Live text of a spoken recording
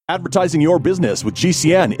Advertising your business with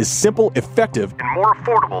GCN is simple, effective, and more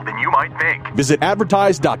affordable than you might think. Visit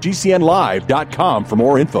advertise.gcnlive.com for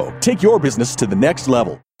more info. Take your business to the next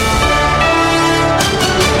level.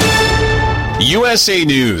 USA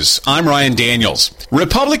News. I'm Ryan Daniels.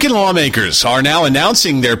 Republican lawmakers are now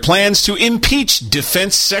announcing their plans to impeach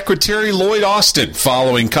Defense Secretary Lloyd Austin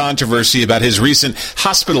following controversy about his recent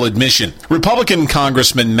hospital admission. Republican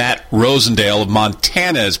Congressman Matt Rosendale of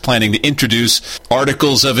Montana is planning to introduce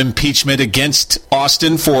articles of impeachment against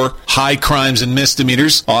Austin for high crimes and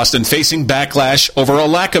misdemeanors. Austin facing backlash over a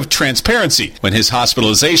lack of transparency when his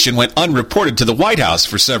hospitalization went unreported to the White House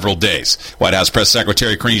for several days. White House Press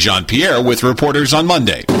Secretary Karine Jean-Pierre with reporters on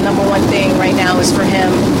Monday. The number one thing right now is for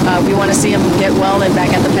him. We want to see him get well and back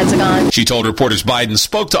at the Pentagon. She told reporters Biden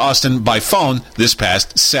spoke to Austin by phone this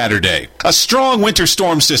past Saturday. A strong winter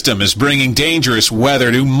storm system is bringing dangerous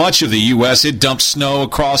weather to much of the U.S. It dumped snow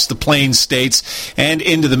across the Plains states and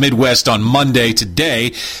into the Midwest on Monday.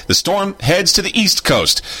 Today, the storm heads to the East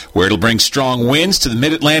Coast, where it'll bring strong winds to the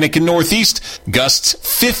Mid-Atlantic and Northeast. Gusts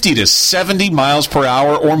 50 to 70 miles per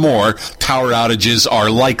hour or more. Power outages are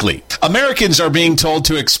likely. Americans are being told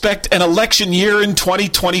to expect an election year in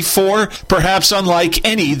 2024, perhaps unlike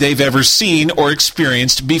any they've ever seen or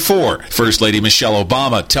experienced before. First Lady Michelle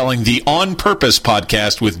Obama telling the On Purpose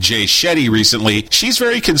podcast with Jay Shetty recently she's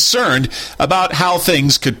very concerned about how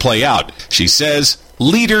things could play out. She says,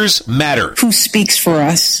 leaders matter. Who speaks for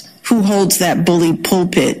us? Who holds that bully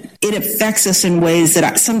pulpit? It affects us in ways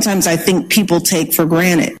that sometimes I think people take for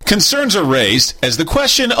granted. Concerns are raised as the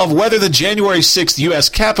question of whether the January 6th U.S.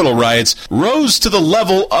 Capitol riots rose to the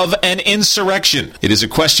level of an insurrection. It is a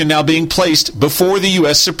question now being placed before the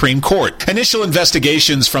U.S. Supreme Court. Initial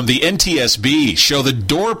investigations from the NTSB show the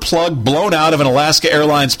door plug blown out of an Alaska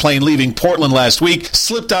Airlines plane leaving Portland last week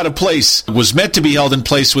slipped out of place. It was meant to be held in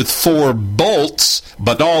place with 4 bolts,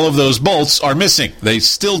 but all of those bolts are missing. They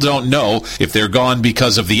still don't know if they're gone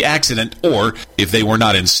because of the accident or if they were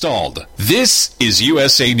not installed. This is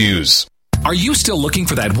USA News. Are you still looking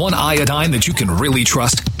for that one iodine that you can really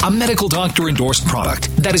trust? A medical doctor endorsed product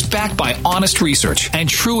that is backed by honest research and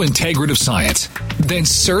true integrative science? Then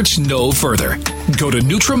search no further. Go to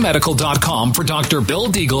NutriMedical.com for Dr. Bill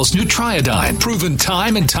Deagle's Nutriodine, proven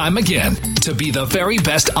time and time again to be the very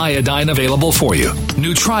best iodine available for you.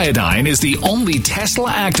 Nutriodine is the only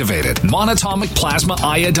Tesla-activated monatomic plasma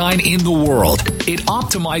iodine in the world. It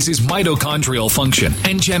optimizes mitochondrial function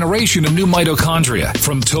and generation of new mitochondria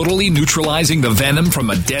from totally neutralizing the venom from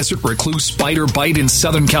a desert recluse spider bite in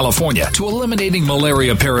Southern California to eliminating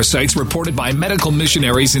malaria parasites reported by medical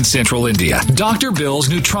missionaries in central India. Dr. Bill's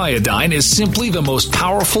Nutriodine is simply the most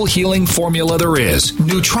powerful healing formula there is.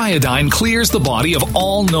 Nutriodine clears the body of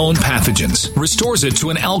all known pathogens, restores it to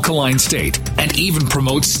an alkaline state, and even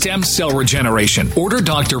promotes stem cell regeneration. Order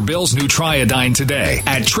Dr. Bill's Nutriodine today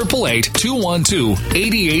at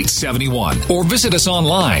 888-212-8871 or visit us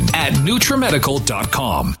online at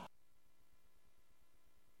NutriMedical.com.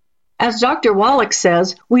 As Dr. Wallach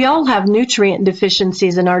says, we all have nutrient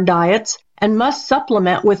deficiencies in our diets and must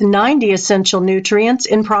supplement with 90 essential nutrients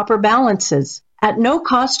in proper balances. At no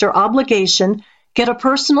cost or obligation, get a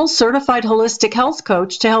personal certified holistic health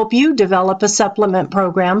coach to help you develop a supplement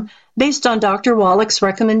program based on Dr. Wallach's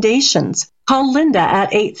recommendations. Call Linda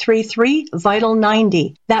at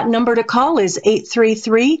 833-VITAL-90. That number to call is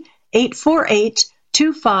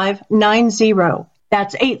 833-848-2590.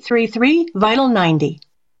 That's 833-VITAL-90.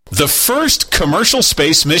 The first commercial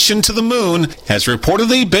space mission to the moon has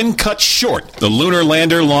reportedly been cut short. The lunar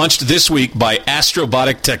lander launched this week by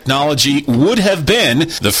Astrobotic Technology would have been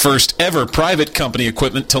the first ever private company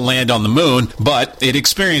equipment to land on the moon, but it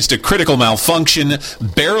experienced a critical malfunction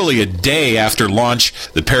barely a day after launch.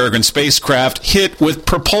 The Peregrine spacecraft hit with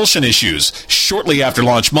propulsion issues shortly after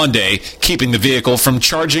launch Monday, keeping the vehicle from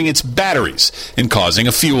charging its batteries and causing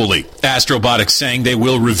a fuel leak. Astrobotic saying they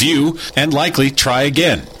will review and likely try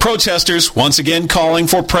again. Protesters once again calling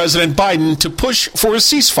for President Biden to push for a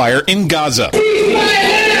ceasefire in Gaza. That's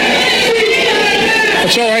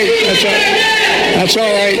all right. That's all right. That's all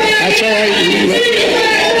right. That's all right.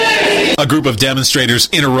 A group of demonstrators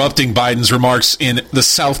interrupting Biden's remarks in the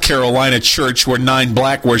South Carolina church where 9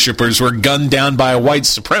 black worshipers were gunned down by a white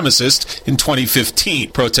supremacist in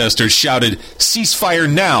 2015. Protesters shouted, "Ceasefire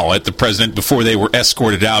now," at the president before they were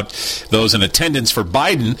escorted out. Those in attendance for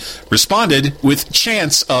Biden responded with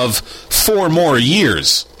chants of 4 more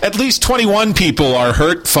years. At least 21 people are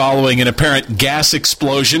hurt following an apparent gas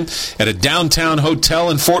explosion at a downtown hotel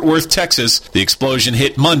in Fort Worth, Texas. The explosion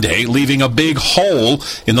hit Monday, leaving a big hole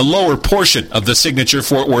in the lower portion of the signature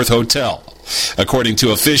Fort Worth hotel. According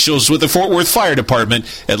to officials with the Fort Worth Fire Department,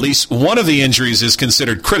 at least one of the injuries is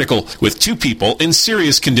considered critical, with 2 people in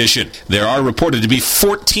serious condition. There are reported to be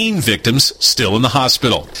 14 victims still in the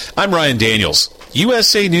hospital. I'm Ryan Daniels,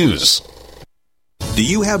 USA News. Do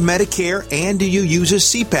you have Medicare and do you use a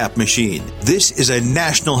CPAP machine? This is a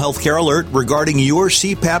national healthcare alert regarding your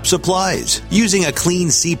CPAP supplies. Using a clean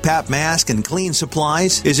CPAP mask and clean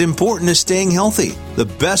supplies is important to staying healthy. The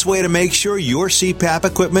best way to make sure your CPAP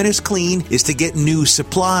equipment is clean is to get new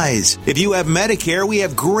supplies. If you have Medicare, we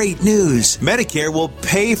have great news. Medicare will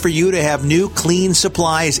pay for you to have new clean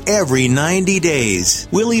supplies every 90 days.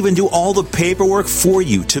 We'll even do all the paperwork for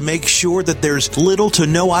you to make sure that there's little to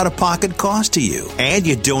no out-of-pocket cost to you. And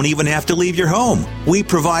you don't even have to leave your home. We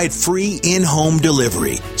provide free in-home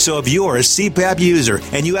delivery. So if you're a CPAP user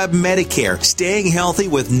and you have Medicare, staying healthy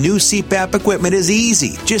with new CPAP equipment is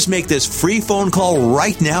easy. Just make this free phone call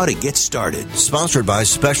right now to get started. Sponsored by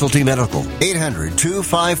Specialty Medical.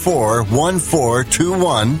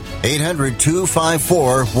 800-254-1421.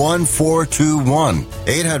 800-254-1421.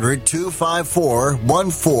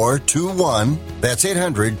 800-254-1421. That's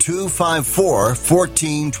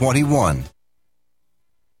 800-254-1421.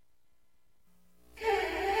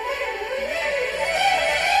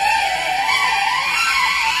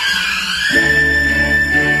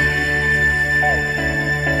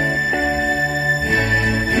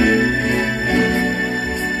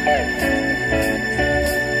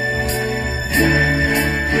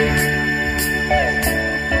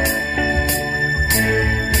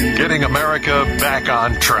 Getting America back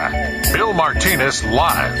on track. Bill Martinez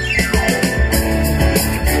live.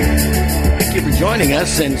 Thank you for joining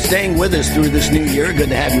us and staying with us through this new year. Good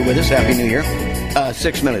to have you with us. Happy New Year.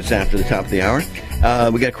 6 minutes after the top of the hour.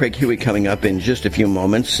 We got Craig Huey coming up in just a few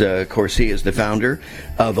moments. Of course, he is the founder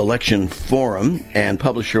of Election Forum and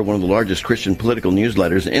publisher of one of the largest Christian political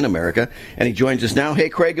newsletters in America. And he joins us now. Hey,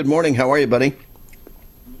 Craig, good morning. How are you, buddy?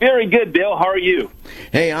 Very good, Bill. How are you?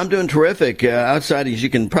 Hey, I'm doing terrific. Outside, as you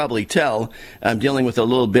can probably tell, I'm dealing with a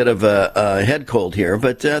little bit of a head cold here,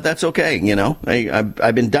 but that's okay. You know,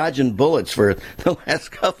 I've been dodging bullets for the last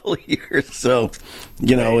couple of years, so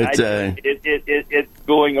you know it's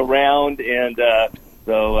going around, and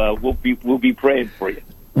so we'll be praying for you.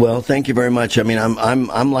 Well, thank you very much. I mean,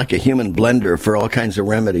 I'm like a human blender for all kinds of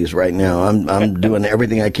remedies right now. I'm doing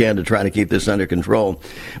everything I can to try to keep this under control.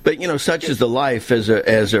 But you know, such is the life as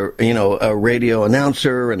a you know, a radio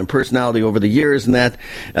announcer and a personality over the years, and that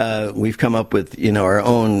we've come up with, you know, our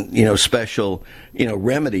own, you know, special, you know,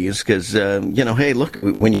 remedies because you know, hey, look,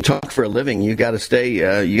 when you talk for a living, you got to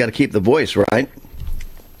stay, you got to keep the voice, right?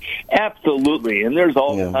 Absolutely, and there's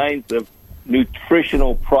all kinds of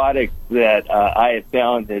nutritional products that I have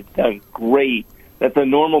found have done great that the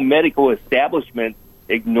normal medical establishment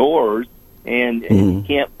ignores and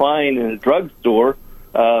can't find in a drugstore.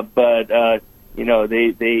 But you know,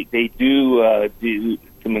 they do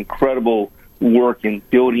some incredible work in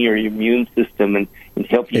building your immune system and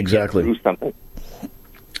help you get through something.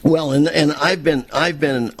 Well, and I've been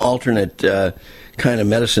an alternate kind of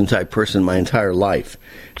medicine type person my entire life.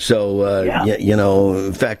 So you know,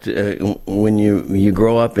 in fact, when you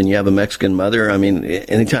grow up and you have a Mexican mother, I mean,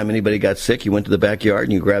 anytime anybody got sick, you went to the backyard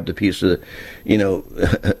and you grabbed a piece of, you know,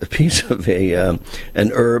 a piece of an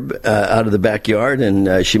herb out of the backyard,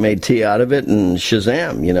 and she made tea out of it, and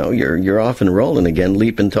shazam, you know, you're off and rolling again,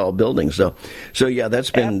 leaping tall buildings. So yeah, that's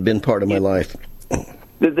been part of my life.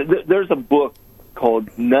 There's a book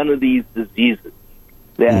called None of These Diseases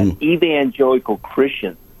that evangelical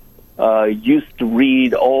Christians used to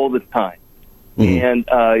read all the time. And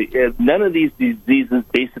none of these diseases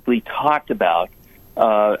basically talked about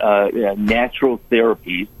natural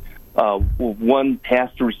therapies. One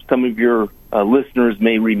pastor, some of your listeners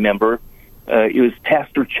may remember, it was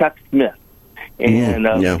Pastor Chuck Smith and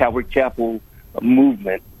Calvary Chapel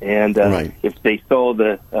movement. And if they saw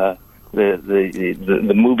the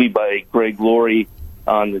movie by Greg Laurie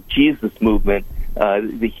on the Jesus movement,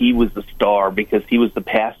 he was the star because he was the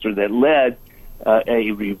pastor that led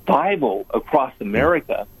a revival across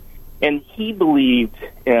America, and he believed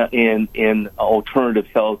in alternative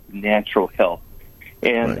health, natural health,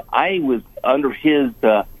 and I was under his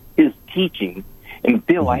teaching. And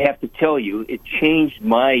Bill, I have to tell you, it changed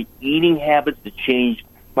my eating habits. It changed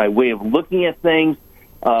my way of looking at things.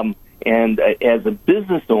 And as a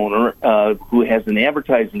business owner who has an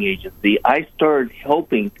advertising agency, I started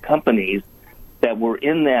helping companies that were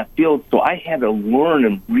in that field. So I had to learn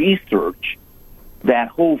and research that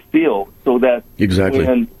whole field so that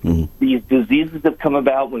when these diseases have come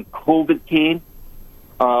about, when COVID came,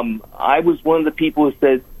 I was one of the people who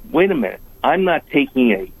said, wait a minute, I'm not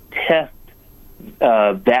taking a test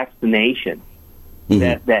vaccination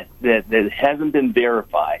that hasn't been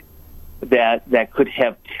verified that could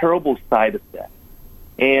have terrible side effects.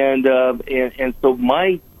 And so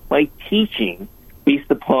my teaching,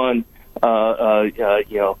 based upon my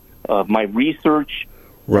research,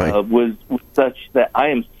 was such that I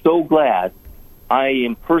am so glad I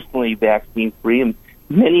am personally vaccine free, and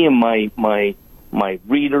many of my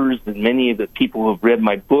readers and many of the people who have read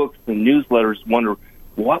my books and newsletters wonder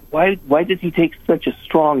why did he take such a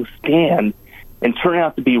strong stand and turn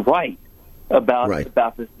out to be right about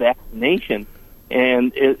this vaccination.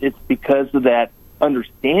 And it's because of that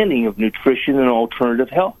understanding of nutrition and alternative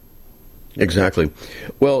health. Exactly.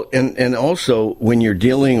 Well, and also when you're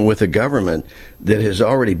dealing with a government that has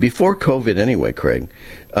already, before COVID anyway, Craig,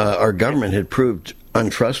 our government had proved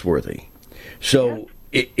untrustworthy. So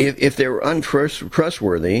if they were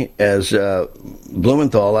untrustworthy, as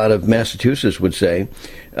Blumenthal out of Massachusetts would say,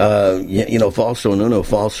 falso in uno,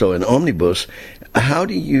 falso in omnibus, how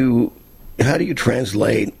do you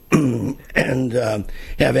translate and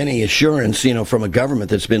have any assurance, from a government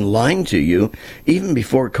that's been lying to you even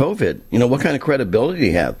before COVID? What kind of credibility do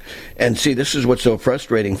you have? And see, this is what's so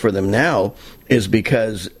frustrating for them now, is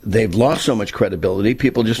because they've lost so much credibility.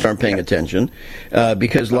 People just aren't paying attention.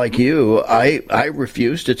 Because like you, I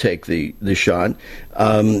refuse to take the shot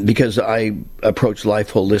because I approach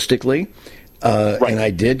life holistically. And I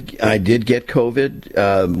did get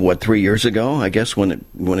COVID, 3 years ago, I guess, when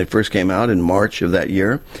it first came out in March of that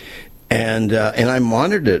year. And I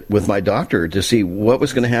monitored it with my doctor to see what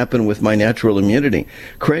was going to happen with my natural immunity.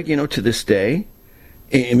 Craig, to this day,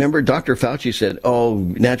 remember Dr. Fauci said,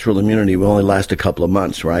 natural immunity will only last a couple of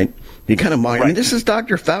months, right? He kind of monitored. I mean, this is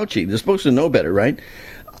Dr. Fauci. They're supposed to know better, right?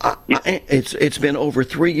 It's been over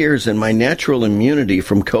 3 years, and my natural immunity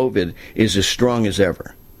from COVID is as strong as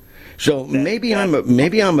ever. So maybe I'm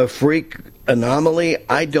a freak anomaly.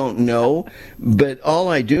 I don't know, but all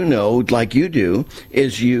I do know, like you do,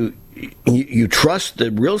 is you trust the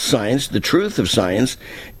real science, the truth of science,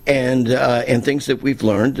 and things that we've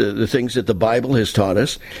learned, the things that the Bible has taught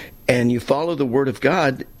us, and you follow the Word of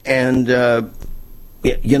God, and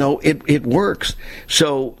it works.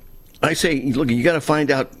 So I say, look, you got to find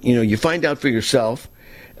out. You find out for yourself.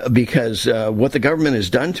 Because what the government has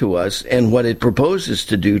done to us and what it proposes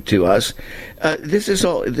to do to us, this is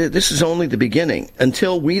only the beginning.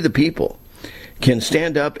 Until we, the people, can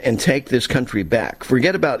stand up and take this country back.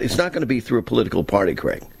 Forget about it's not going to be through a political party,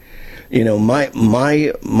 Craig. My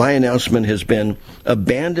announcement has been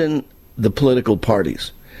abandon the political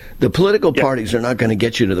parties. The political parties are not going to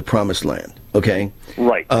get you to the promised land. Okay,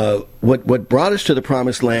 right. What brought us to the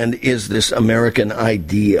promised land is this American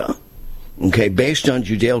idea. Okay, based on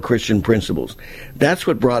Judeo-Christian principles. That's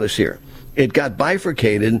what brought us here. It got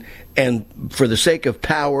bifurcated, and for the sake of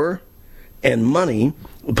power and money,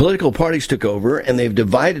 political parties took over, and they've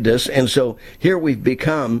divided us, and so here we've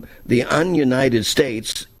become the ununited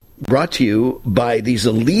states, brought to you by these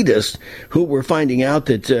elitists who were finding out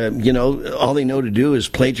that, all they know to do is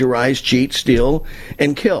plagiarize, cheat, steal,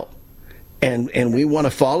 and kill. And we want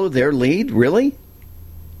to follow their lead? Really?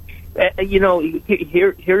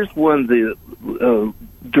 Here's one of the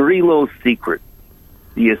dirty little secrets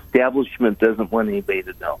the establishment doesn't want anybody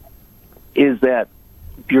to know, is that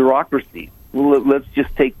bureaucracy, let's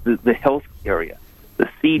just take the health area, the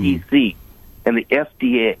CDC and the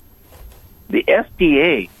FDA. The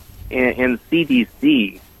FDA and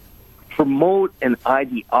CDC promote an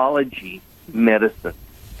ideology medicine,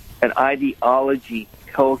 an ideology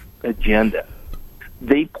health agenda.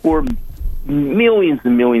 They pour millions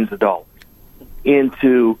and millions of dollars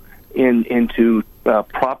into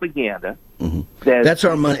propaganda. Mm-hmm. That's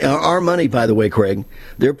our money. Our money, by the way, Craig.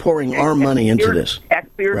 They're pouring our money into this.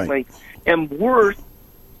 Right. And worse,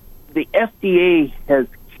 the FDA has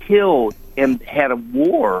killed and had a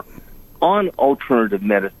war on alternative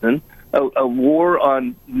medicine, a war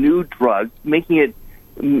on new drugs, making it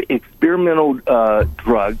experimental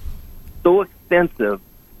drugs so expensive,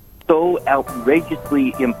 so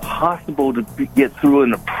outrageously impossible to get through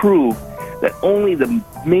and approve that only the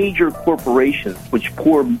major corporations, which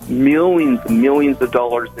pour millions and millions of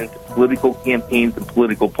dollars into political campaigns and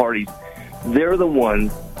political parties, they're the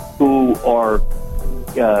ones who are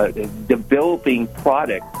developing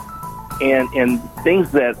products and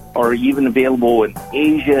things that are even available in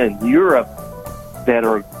Asia and Europe that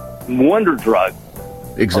are wonder drugs.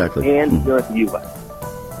 Exactly. And here in the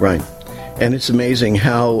U.S. Right. And it's amazing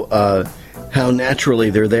how naturally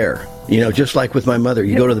they're there. Just like with my mother,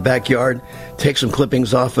 you go to the backyard, take some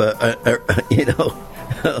clippings off a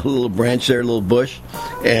little branch there, a little bush,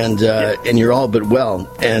 and you're all but well.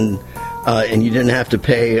 And and you didn't have to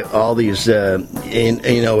pay all these,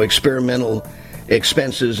 experimental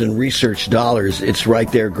expenses and research dollars. It's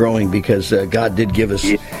right there growing because God did give us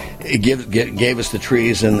gave us the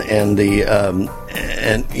trees and the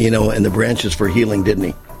branches for healing, didn't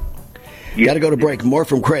He? Got to go to break. More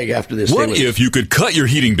from Craig after this. What if you could cut your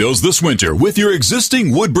heating bills this winter with your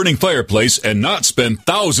existing wood-burning fireplace and not spend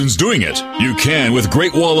thousands doing it? You can with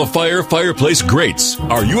Great Wall of Fire fireplace grates.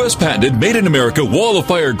 Our U.S. patented made-in-America Wall of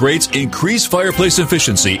Fire grates increase fireplace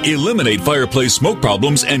efficiency, eliminate fireplace smoke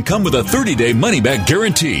problems, and come with a 30-day money-back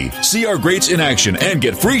guarantee. See our grates in action and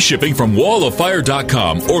get free shipping from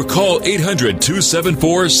walloffire.com or call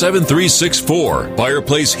 800-274-7364.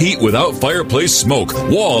 Fireplace heat without fireplace smoke.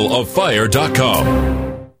 walloffire.com.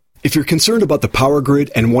 If you're concerned about the power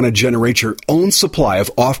grid and want to generate your own supply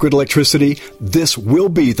of off-grid electricity, this will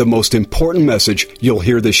be the most important message you'll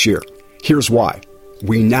hear this year. Here's why.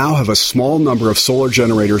 We now have a small number of solar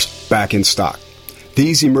generators back in stock.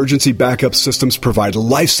 These emergency backup systems provide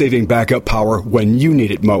life-saving backup power when you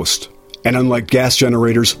need it most. And unlike gas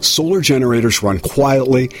generators, solar generators run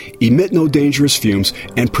quietly, emit no dangerous fumes,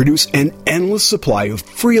 and produce an endless supply of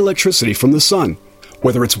free electricity from the sun.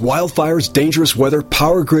 Whether it's wildfires, dangerous weather,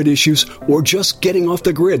 power grid issues, or just getting off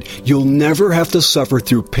the grid, you'll never have to suffer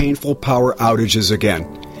through painful power outages again.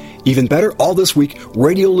 Even better, all this week,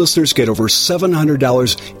 radio listeners get over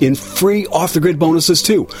 $700 in free off-the-grid bonuses,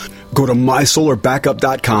 too. Go to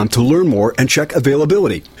mysolarbackup.com to learn more and check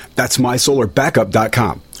availability. That's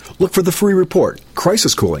mysolarbackup.com. Look for the free report,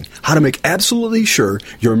 Crisis Cooling, how to make absolutely sure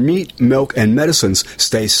your meat, milk, and medicines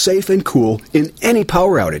stay safe and cool in any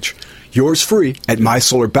power outage. Yours free at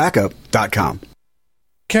mysolarbackup.com.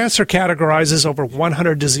 Cancer categorizes over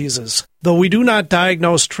 100 diseases. Though we do not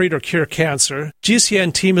diagnose, treat, or cure cancer,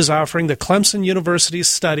 GCN team is offering the Clemson University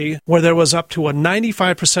study where there was up to a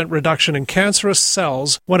 95% reduction in cancerous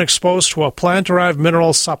cells when exposed to a plant-derived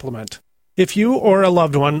mineral supplement. If you or a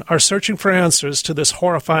loved one are searching for answers to this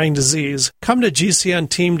horrifying disease, come to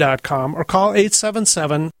GCNteam.com or call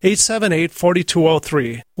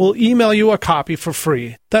 877-878-4203. We'll email you a copy for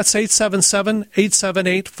free. That's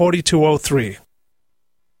 877-878-4203.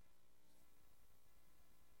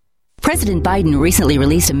 President Biden recently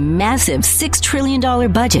released a massive $6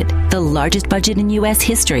 trillion budget, the largest budget in U.S.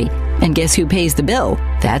 history. And guess who pays the bill?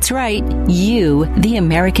 That's right, you, the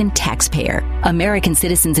American taxpayer. American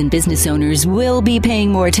citizens and business owners will be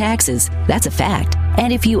paying more taxes. That's a fact.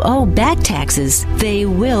 And if you owe back taxes, they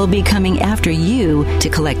will be coming after you to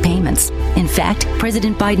collect payments. In fact,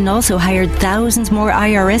 President Biden also hired thousands more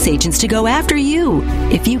IRS agents to go after you.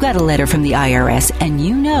 If you got a letter from the IRS and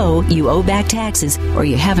you know you owe back taxes or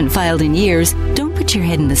you haven't filed in years, don't put your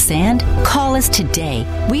head in the sand. Call us today.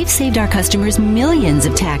 We've saved our customers millions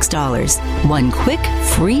of tax dollars. One quick,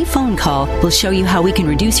 free phone call will show you how we can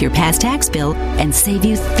reduce your past tax bill and save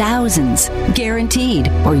you thousands. Guaranteed,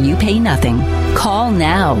 or you pay nothing. Call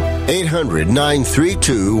now.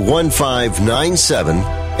 800-932-1597.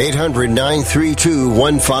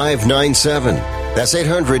 800-932-1597. That's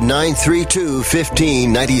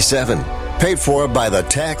 800-932-1597. Paid for by the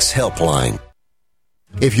Tax Helpline.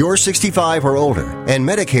 If you're 65 or older and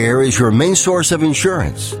Medicare is your main source of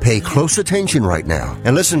insurance, pay close attention right now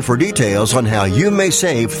and listen for details on how you may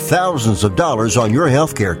save thousands of dollars on your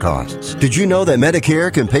health care costs. Did you know that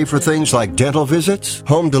Medicare can pay for things like dental visits,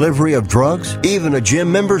 home delivery of drugs, even a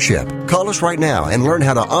gym membership? Call us right now and learn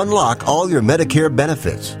how to unlock all your Medicare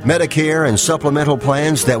benefits. Medicare and supplemental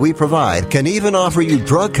plans that we provide can even offer you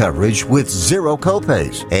drug coverage with zero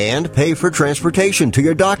copays and pay for transportation to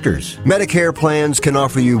your doctors. Medicare plans can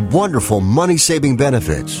offer you wonderful money-saving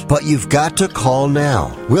benefits, but you've got to call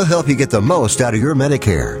now. We'll help you get the most out of your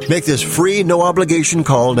Medicare. Make this free, no-obligation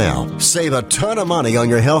call now. Save a ton of money on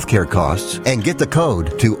your health care costs and get the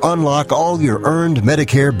code to unlock all your earned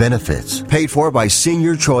Medicare benefits. Paid for by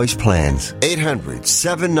Senior Choice Plans.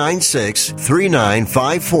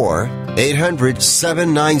 800-796-3954.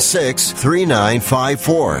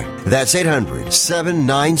 800-796-3954. That's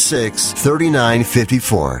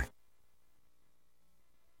 800-796-3954.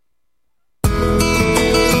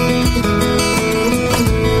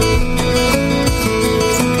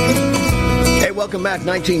 Welcome back.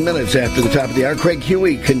 19 minutes after the top of the hour. Craig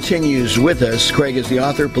Huey continues with us. Craig is the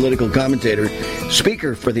author, political commentator,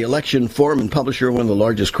 speaker for the Election Forum, and publisher of one of the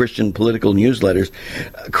largest Christian political newsletters.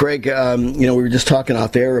 Craig, we were just talking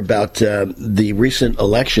off air about the recent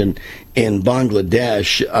election in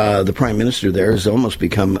Bangladesh. The prime minister there has almost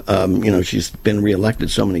become, she's been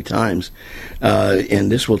reelected so many times.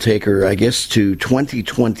 And this will take her, I guess, to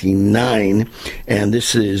 2029. And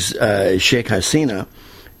this is Sheikh Hasina,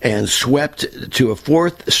 and swept to a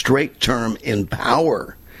fourth straight term in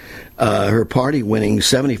power. her party winning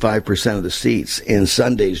 75% of the seats in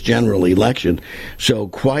Sunday's general election. So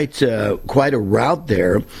quite a rout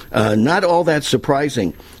there. Not all that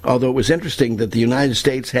surprising, although it was interesting that the United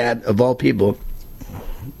States had, of all people,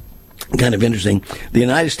 kind of interesting, the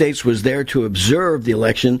United States was there to observe the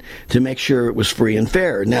election to make sure it was free and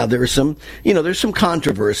fair. Now, there's some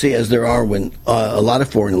controversy, as there are when a lot of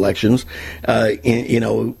foreign elections,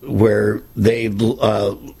 where they've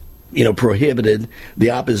prohibited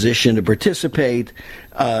the opposition to participate.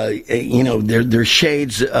 There's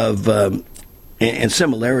shades of and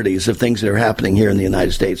similarities of things that are happening here in the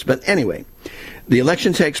United States. But anyway, the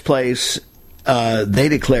election takes place. They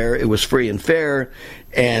declare it was free and fair,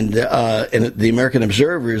 and the American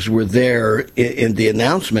observers were there in the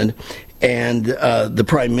announcement. And the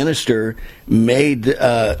Prime Minister made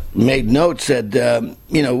note, said,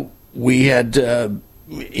 we had,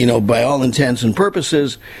 by all intents and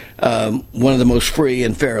purposes, one of the most free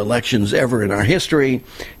and fair elections ever in our history.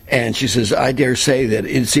 And she says, I dare say that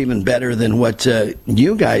it's even better than what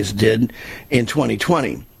you guys did in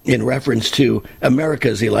 2020. In reference to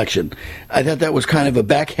America's election. I thought that was kind of a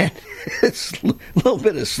backhand, a little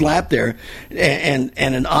bit of slap there, and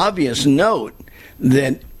an obvious note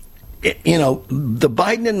that, the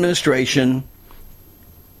Biden administration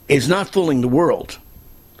is not fooling the world.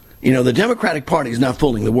 The Democratic Party is not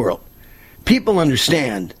fooling the world. People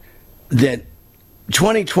understand that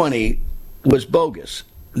 2020 was bogus,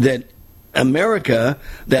 that America,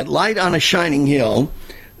 that light on a shining hill,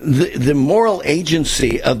 the moral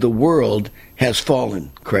agency of the world has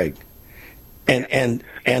fallen, Craig, and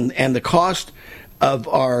the cost of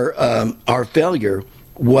our failure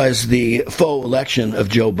was the faux election of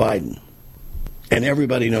Joe Biden, and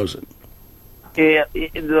everybody knows it.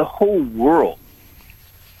 The whole world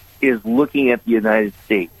is looking at the United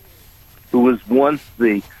States, who was once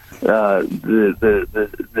the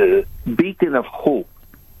beacon of hope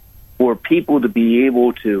for people to be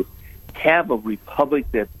able to have a republic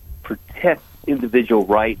that protects individual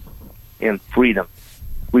rights and freedom,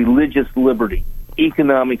 religious liberty,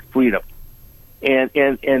 economic freedom, and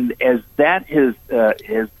as that has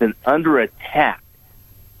been under attack,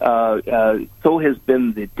 so has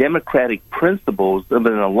been the democratic principles of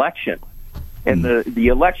an election, and the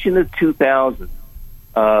election of 2000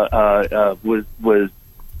 was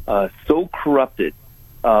so corrupted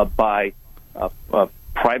by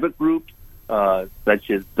private groups. Such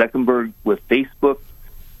as Zuckerberg with Facebook,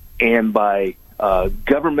 and by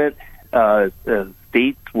government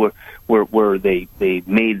states where they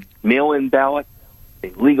made mail-in ballots, they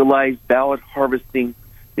legalized ballot harvesting,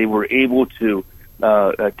 they were able to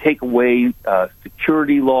take away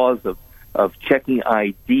security laws of checking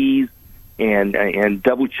IDs and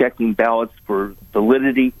double-checking ballots for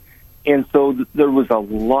validity, and so there was a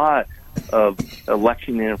lot of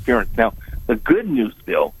election interference. Now, the good news,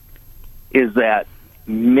 Bill, is that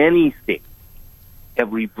many states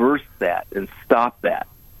have reversed that and stopped that,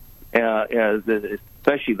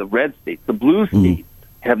 especially the red states. The blue states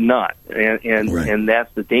have not, and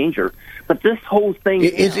that's the danger. But this whole thing...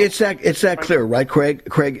 It's that clear, right, Craig?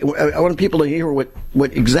 Craig, I want people to hear what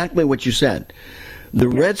exactly what you said. The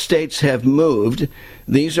red states have moved.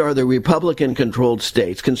 These are the Republican-controlled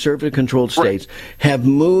states, conservative-controlled states, have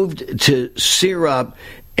moved to sear up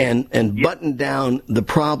and button down the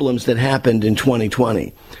problems that happened in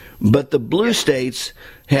 2020. But the blue states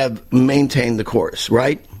have maintained the course,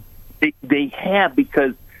 right? They have,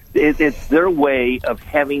 because it's their way of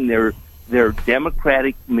having their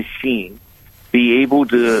democratic machine be able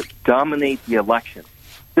to dominate the election.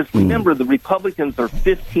 Just remember, the Republicans are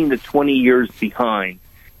 15 to 20 years behind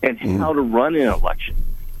in how to run an election.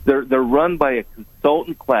 They're run by a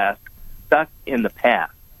consultant class stuck in the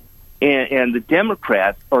past. And the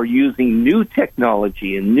Democrats are using new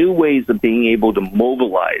technology and new ways of being able to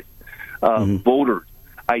mobilize voters,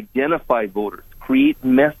 identify voters, create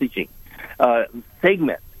messaging,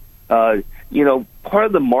 segment. Part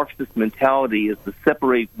of the Marxist mentality is to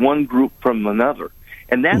separate one group from another.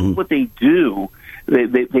 And that's what they do.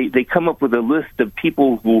 They come up with a list of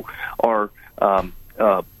people who are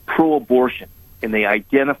pro-abortion, and they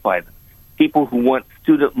identify them. People who want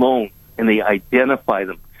student loans, and they identify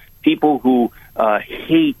them. People who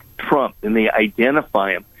hate Trump, and they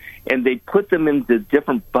identify them. And they put them into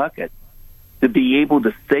different buckets to be able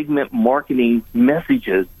to segment marketing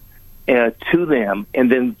messages to them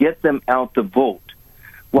and then get them out to vote.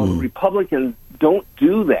 Well, the Republicans don't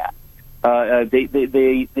do that.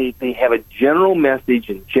 They have a general message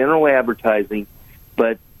and general advertising,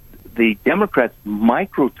 but the Democrats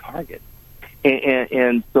micro-target.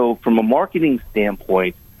 And so from a marketing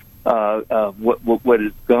standpoint, what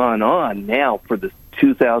has gone on now for this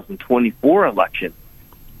 2024 election,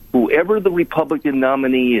 whoever the Republican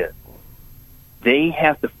nominee is, they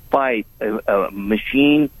have to fight a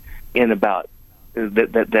machine in about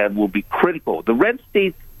that will be critical. The red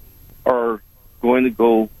states are going to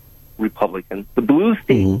go Republican. The blue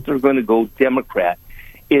states are going to go Democrat.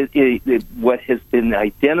 What has been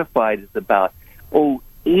identified is about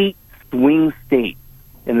 8 swing states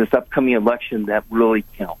in this upcoming election that really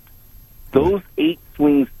count. Those 8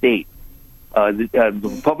 swing states, the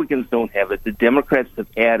Republicans don't have it. The Democrats have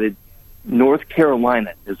added North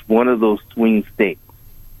Carolina as one of those swing states.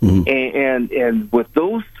 And with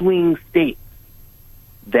those swing states,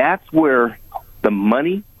 that's where the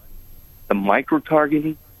money, the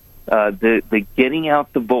micro-targeting, the getting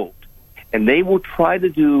out the vote, and they will try to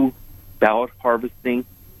do ballot harvesting,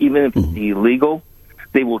 even if it's illegal.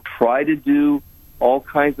 They will try to do all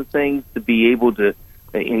kinds of things to be able to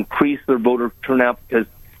increase their voter turnout, because,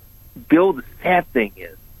 Bill, the sad thing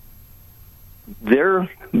is their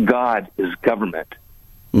God is government,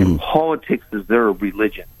 and politics is their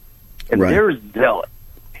religion, and they're zealous.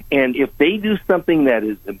 And if they do something that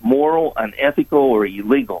is immoral, unethical, or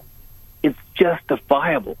illegal, it's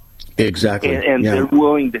justifiable. Exactly. And they're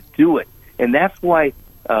willing to do it. And that's why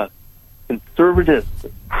conservatives,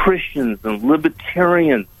 Christians, and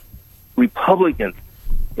libertarians, Republicans,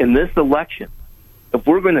 in this election, if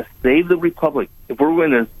we're going to save the republic, if we're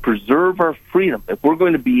going to preserve our freedom, if we're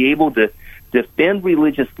going to be able to defend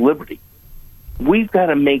religious liberty, we've got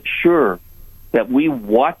to make sure that we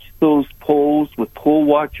watch those polls with poll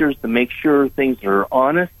watchers to make sure things are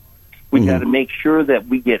honest. We got to make sure that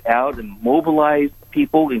we get out and mobilize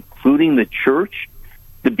people, including the church,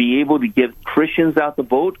 to be able to get Christians out to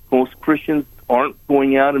vote. Most Christians aren't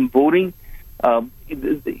going out and voting.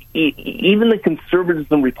 Even the conservatives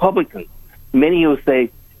and Republicans, many will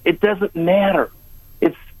say, it doesn't matter.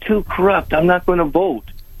 It's too corrupt. I'm not going to vote.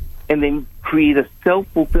 And they create a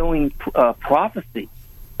self-fulfilling prophecy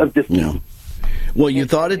of defeat. Yeah. Well, you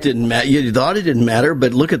thought it didn't matter. You thought it didn't matter,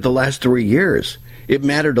 but look at the last 3 years. It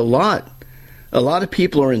mattered a lot. A lot of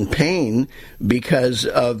people are in pain because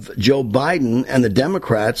of Joe Biden and the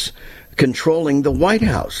Democrats controlling the White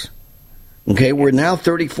House. Okay, we're now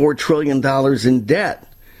 $34 trillion in debt.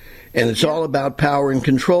 And it's all about power and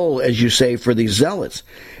control, as you say, for these zealots.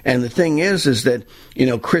 And the thing is that,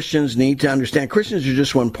 Christians need to understand. Christians are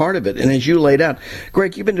just one part of it. And as you laid out,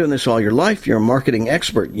 Greg, you've been doing this all your life. You're a marketing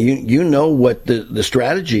expert. You know what the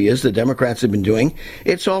strategy is the Democrats have been doing.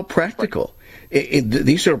 It's all practical.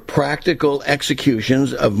 These are practical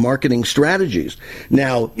executions of marketing strategies.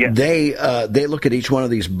 Now, they look at each one of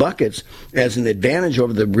these buckets as an advantage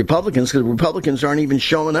over the Republicans, because the Republicans aren't even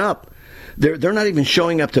showing up. They're not even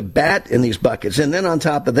showing up to bat in these buckets. And then on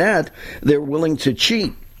top of that, they're willing to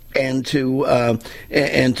cheat and to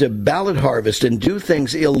ballot harvest and do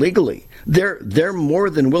things illegally. They're more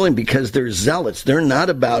than willing, because they're zealots. They're not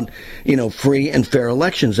about, free and fair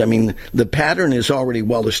elections. I mean, the pattern is already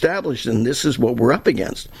well established, and this is what we're up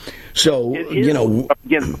against. So,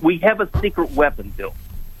 again, we have a secret weapon, Bill.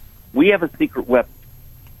 We have a secret weapon,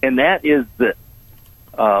 and that is that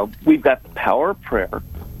we've got the power of prayer,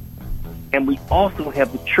 and we also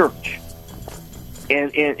have the church.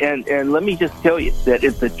 And let me just tell you that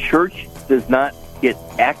if the church does not get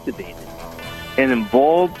activated and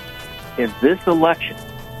involved in this election,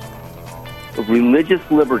 religious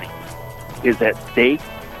liberty is at stake.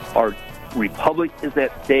 Our republic is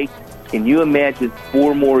at stake. Can you imagine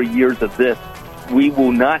 4 more years of this? We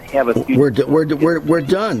will not have a future. We're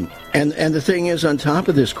done. And the thing is, on top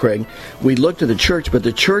of this, Craig, we looked at the church, but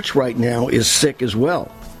the church right now is sick as well.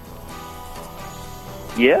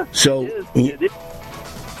 Yeah. So, it is.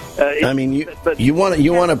 You want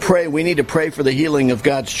to pray. We need to pray for the healing of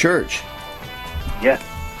God's church. Yes,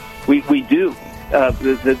 we do.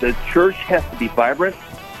 The church has to be vibrant.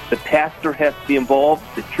 The pastor has to be involved.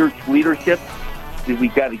 The church leadership.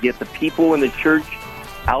 We've got to get the people in the church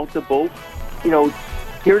out to vote.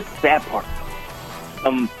 Here's the sad part.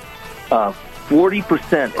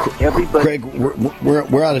 40% of everybody. Craig,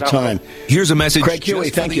 we're out of time. Here's a message Craig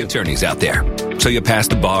Huey, just for the attorneys out there. So you passed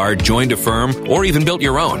the bar, joined a firm, or even built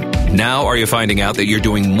your own. Now are you finding out that you're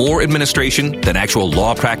doing more administration than actual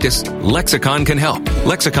law practice? Lexicon can help.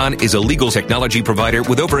 Lexicon is a legal technology provider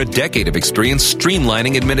with over a decade of experience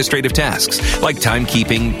streamlining administrative tasks like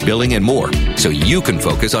timekeeping, billing, and more, so you can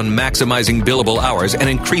focus on maximizing billable hours and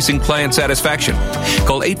increasing client satisfaction.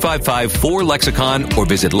 Call 855-4-LEXICON or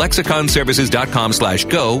visit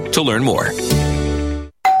lexiconservices.com/go to learn more.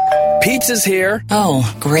 Pizza's here.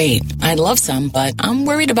 Oh, great. I'd love some, but I'm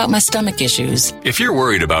worried about my stomach issues. If you're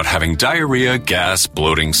worried about having diarrhea, gas,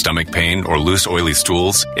 bloating, stomach pain, or loose, oily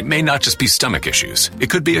stools, it may not just be stomach issues. It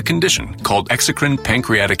could be a condition called exocrine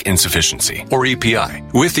pancreatic insufficiency, or EPI.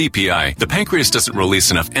 With EPI, the pancreas doesn't release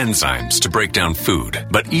enough enzymes to break down food,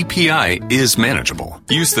 but EPI is manageable.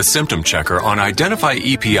 Use the symptom checker on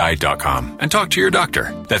identifyepi.com and talk to your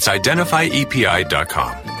doctor. That's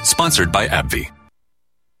identifyepi.com. Sponsored by AbbVie.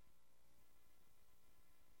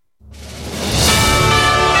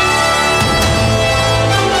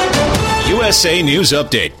 USA News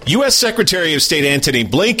Update. U.S. Secretary of State Antony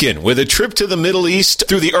Blinken, with a trip to the Middle East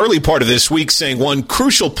through the early part of this week, saying one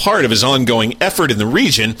crucial part of his ongoing effort in the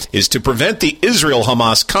region is to prevent the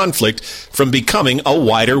Israel-Hamas conflict from becoming a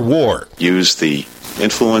wider war. Use the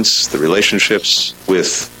influence, the relationships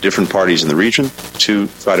with different parties in the region to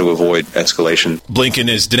try to avoid escalation. Blinken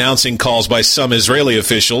is denouncing calls by some Israeli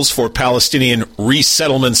officials for Palestinian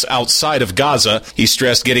resettlements outside of Gaza. He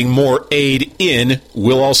stressed getting more aid in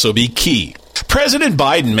will also be key. President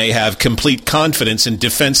Biden may have complete confidence in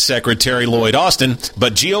Defense Secretary Lloyd Austin,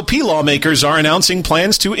 but GOP lawmakers are announcing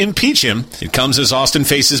plans to impeach him. It comes as Austin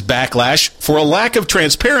faces backlash for a lack of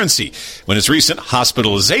transparency when his recent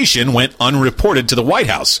hospitalization went unreported to the White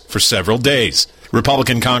House for several days.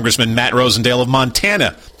 Republican Congressman Matt Rosendale of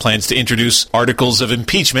Montana plans to introduce articles of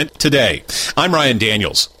impeachment today. I'm Ryan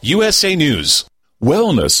Daniels, USA News.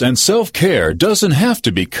 Wellness and self-care doesn't have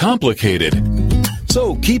to be complicated.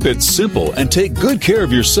 So keep it simple and take good care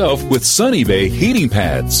of yourself with Sunny Bay heating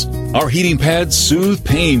pads. Our heating pads soothe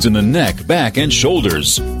pains in the neck, back, and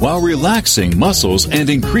shoulders while relaxing muscles and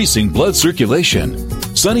increasing blood circulation.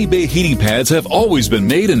 Sunny Bay heating pads have always been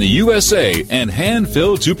made in the USA and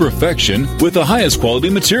hand-filled to perfection with the highest quality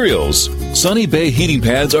materials. Sunny Bay heating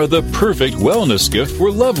pads are the perfect wellness gift for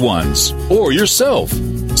loved ones or yourself.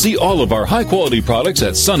 See all of our high-quality products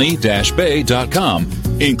at sunny-bay.com,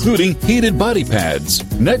 including heated body pads,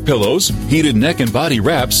 neck pillows, heated neck and body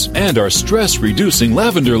wraps, and our stress-reducing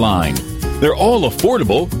lavender line. They're all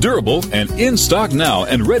affordable, durable, and in stock now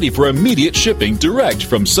and ready for immediate shipping direct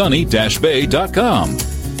from sunny-bay.com.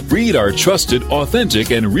 Read our trusted,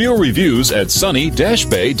 authentic, and real reviews at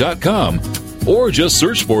sunny-bay.com or just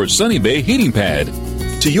search for Sunny Bay Heating Pad.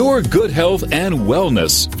 To your good health and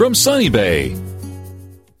wellness from Sunny Bay.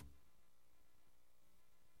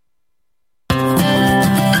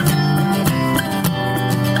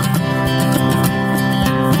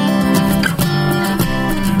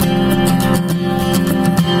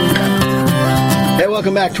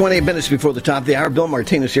 Welcome back. 28 minutes before the top of the hour. Bill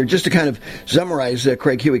Martinez here. Just to kind of summarize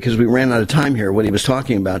Craig Huey, because we ran out of time here, what he was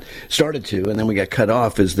talking about, started to, and then we got cut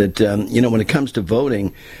off, is that, when it comes to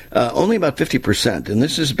voting, only about 50%, and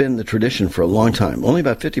this has been the tradition for a long time, only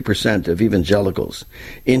about 50% of evangelicals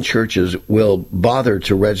in churches will bother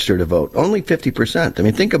to register to vote. Only 50%. I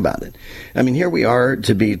mean, think about it. I mean, here we are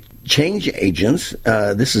to be change agents.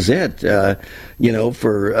 This is it,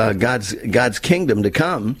 for God's kingdom to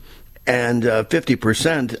come. And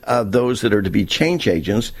 50% of those that are to be change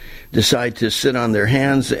agents decide to sit on their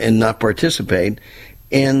hands and not participate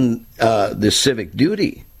in the civic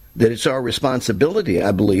duty that it's our responsibility,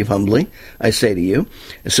 I believe, humbly, I say to you.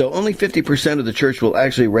 So only 50% of the church will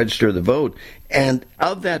actually register the vote. And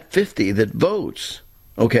of that 50 that votes,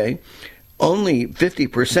 only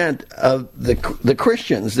 50% of the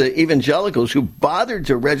Christians, the evangelicals who bothered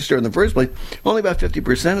to register in the first place, only about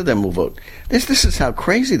 50% of them will vote. This is how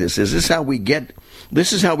crazy this is. This is how we get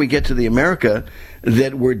to the America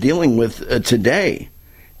that we're dealing with today.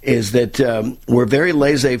 Is that we're very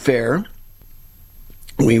laissez-faire.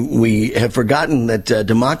 We have forgotten that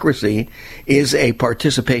democracy is a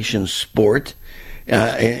participation sport,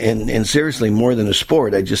 and seriously more than a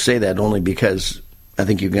sport. I just say that only because I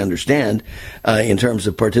think you can understand, in terms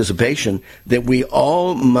of participation, that we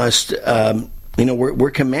all must,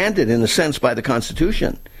 we're commanded in a sense by the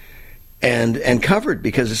Constitution and covered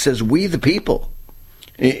because it says we the people.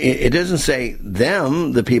 It doesn't say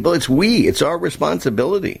them, the people. It's we. It's our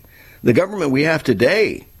responsibility. The government we have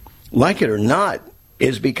today, like it or not,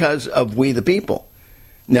 is because of we the people.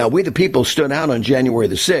 Now, we the people stood out on January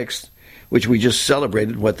the 6th, which we just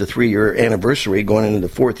celebrated, the 3-year anniversary, going into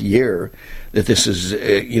the 4th year that this has,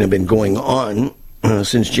 been going on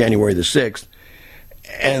since January the 6th.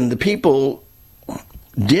 And the people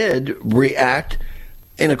did react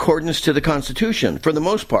in accordance to the Constitution, for the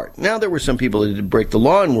most part. Now, there were some people that did break the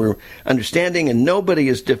law and were understanding, and nobody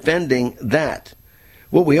is defending that.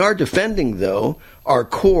 What we are defending, though, are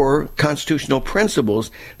core constitutional principles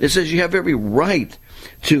that says you have every right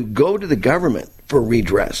to go to the government for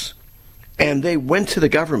redress. And they went to the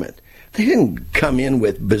government. They didn't come in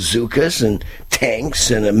with bazookas and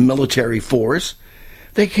tanks and a military force.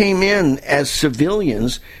 They came in as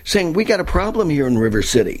civilians saying, we got a problem here in River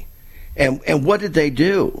City. And what did they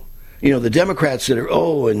do? The Democrats said,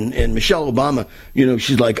 and Michelle Obama,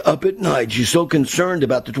 she's like up at night. She's so concerned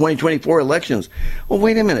about the 2024 elections. Well,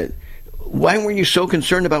 wait a minute. Why were you so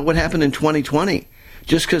concerned about what happened in 2020?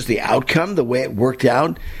 Just because the outcome, the way it worked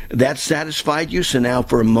out, that satisfied you? So now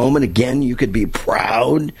for a moment, again, you could be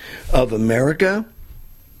proud of America?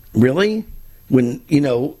 Really? When,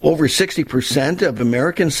 over 60% of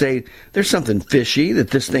Americans say there's something fishy, that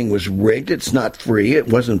this thing was rigged, it's not free, it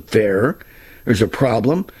wasn't fair, there's a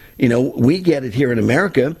problem. We get it here in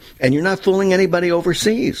America, and you're not fooling anybody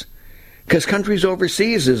overseas. Because countries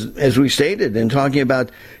overseas, as we stated in talking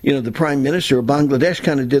about, the Prime Minister of Bangladesh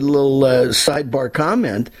kind of did a little sidebar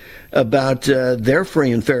comment about their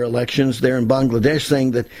free and fair elections there in Bangladesh,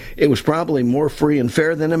 saying that it was probably more free and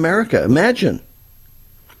fair than America. Imagine.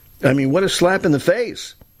 I mean, what a slap in the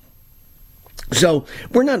face. So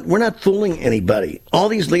we're not fooling anybody, all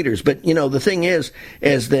these leaders. But, the thing is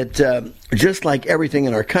that just like everything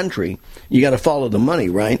in our country, you got to follow the money,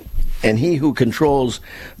 right? And he who controls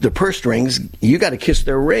the purse strings, you got to kiss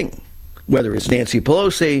their ring, whether it's Nancy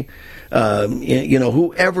Pelosi,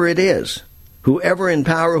 whoever it is, whoever in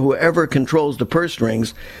power, whoever controls the purse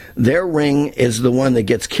strings, their ring is the one that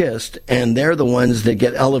gets kissed, and they're the ones that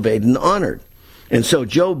get elevated and honored. And so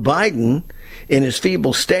Joe Biden, in his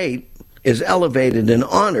feeble state, is elevated and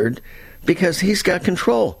honored because he's got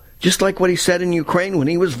control. Just like what he said in Ukraine when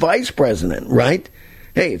he was vice president, right?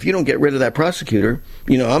 Hey, if you don't get rid of that prosecutor,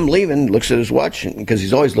 I'm leaving, looks at his watch, because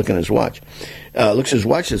he's always looking at his watch. Looks at his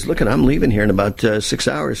watch, says, look, I'm leaving here in about 6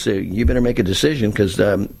 hours, so you better make a decision because you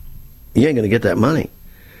ain't going to get that money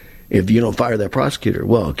if you don't fire that prosecutor.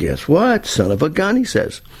 Well, guess what? Son of a gun, he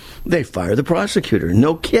says. They fire the prosecutor.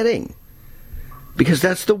 No kidding. Because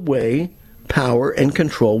that's the way power and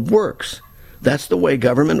control works. That's the way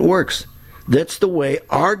government works. That's the way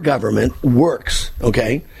our government works,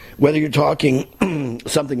 okay? Whether you're talking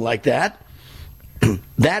something like that,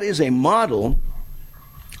 that is a model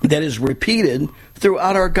that is repeated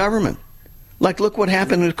throughout our government. Like, look what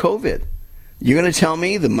happened with COVID. You're going to tell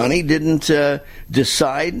me the money didn't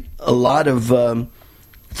decide a lot of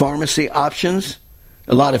pharmacy options,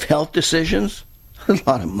 a lot of health decisions? A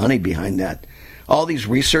lot of money behind that. All these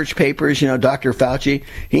research papers, Dr. Fauci,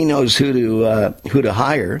 he knows who to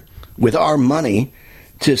hire with our money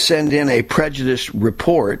to send in a prejudiced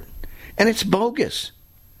report, and it's bogus.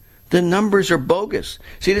 The numbers are bogus.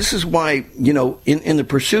 See, this is why, in the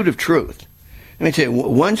pursuit of truth, let me tell you,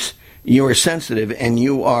 once you are sensitive and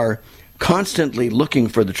you are constantly looking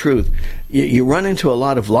for the truth, you run into a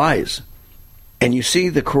lot of lies, and you see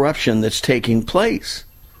the corruption that's taking place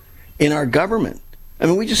in our government. I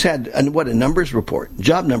mean, we just had, a numbers report,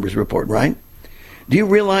 job numbers report, right? Do you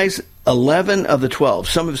realize 11 of the 12,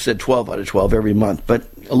 some have said 12 out of 12 every month, but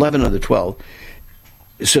 11 of the 12,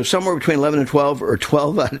 so somewhere between 11 and 12 or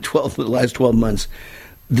 12 out of 12 for the last 12 months,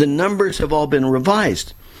 the numbers have all been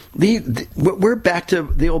revised. We're back to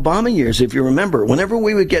the Obama years, if you remember. Whenever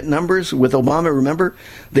we would get numbers with Obama, remember,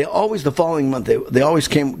 they always, the following month, they always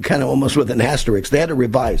came kind of almost with an asterisk. They had to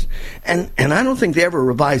revise. And I don't think they ever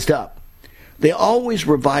revised up. They always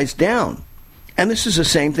revised down. And this is the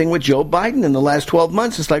same thing with Joe Biden in the last 12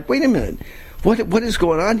 months. It's like, wait a minute, what is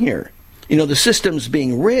going on here? The system's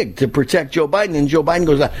being rigged to protect Joe Biden, and Joe Biden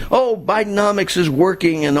goes, Bidenomics is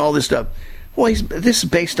working and all this stuff. Well, this is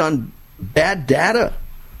based on bad data.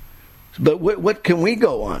 But what can we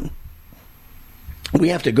go on? We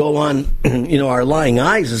have to go on, our lying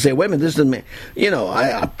eyes and say, wait a minute, this doesn't mean,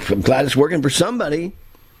 I'm glad it's working for somebody.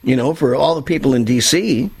 For all the people in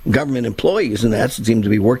D.C., government employees, and that seem to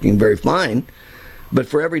be working very fine. But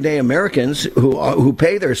for everyday Americans who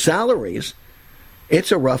pay their salaries,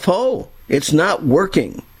 it's a rough hole. It's not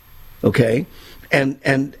working, okay? And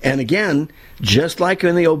again, just like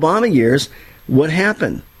in the Obama years, what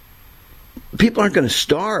happened? People aren't going to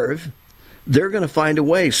starve. They're going to find a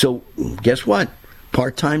way. So guess what?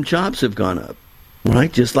 Part-time jobs have gone up,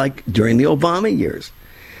 right? Just like during the Obama years.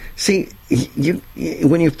 See,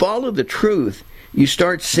 when you follow the truth, you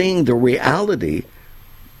start seeing the reality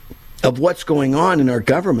of what's going on in our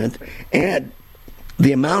government and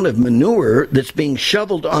the amount of manure that's being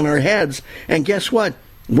shoveled on our heads. And guess what?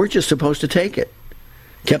 We're just supposed to take it.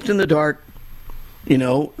 Kept in the dark,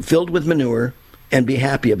 filled with manure, and be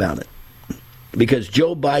happy about it. Because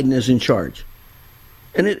Joe Biden is in charge.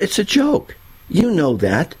 And it's a joke. You know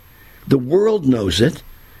that. The world knows it.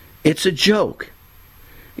 It's a joke.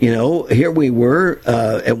 Here we were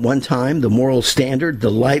at one time, the moral standard, the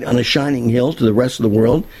light on a shining hill to the rest of the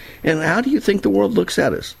world. And how do you think the world looks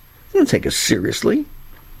at us? They don't take us seriously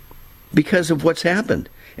because of what's happened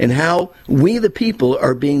and how we, the people,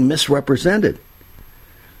 are being misrepresented.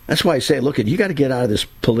 That's why I say, look, you got to get out of this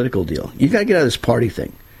political deal. You got to get out of this party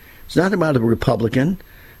thing. It's not about a Republican,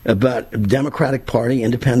 about a Democratic Party,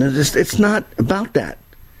 independent. It's not about that.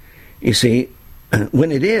 You see,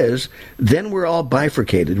 when it is, then we're all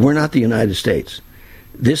bifurcated. We're not the United States.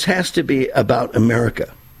 This has to be about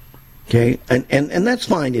America. Okay? And that's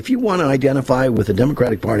fine. If you want to identify with the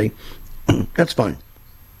Democratic Party, that's fine.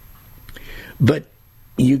 But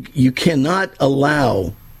you cannot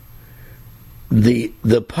allow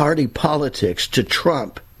the party politics to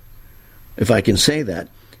trump, if I can say that,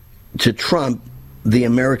 to trump the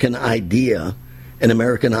American idea and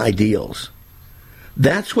American ideals.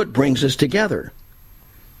 That's what brings us together.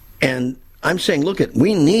 And I'm saying, look,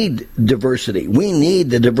 we need diversity. We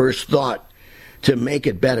need the diverse thought to make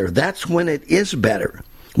it better. That's when it is better,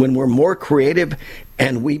 when we're more creative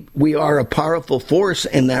and we are a powerful force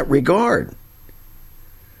in that regard.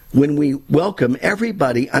 When we welcome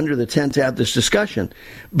everybody under the tent to have this discussion.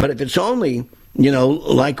 But if it's only,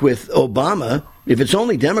 like with Obama, if it's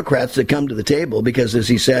only Democrats that come to the table because, as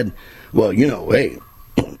he said, well, hey,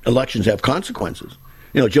 elections have consequences.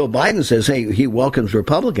 Joe Biden says, hey, he welcomes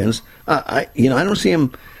Republicans. I don't see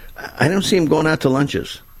him going out to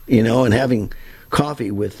lunches, and having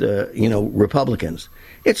coffee with, Republicans.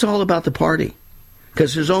 It's all about the party,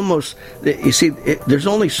 because there's only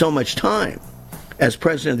so much time as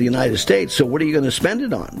president of the United States. So what are you going to spend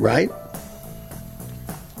it on, right?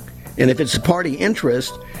 And if it's a party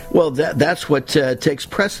interest, well, that's what takes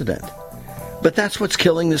precedent. But that's what's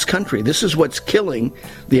killing this country. This is what's killing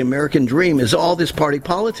the American dream, is all this party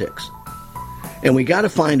politics. And we got to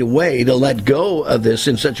find a way to let go of this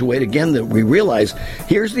in such a way, again, that we realize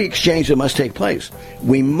here's the exchange that must take place.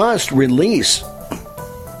 We must release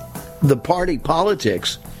the party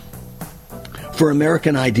politics for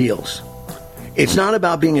American ideals. It's not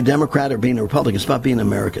about being a Democrat or being a Republican. It's about being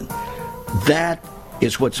American. That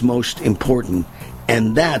is what's most important.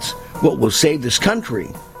 And that's what will save this country,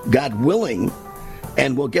 God willing,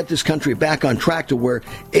 and we'll get this country back on track to where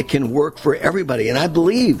it can work for everybody. And I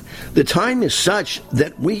believe the time is such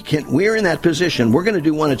that we're in that position. We're going to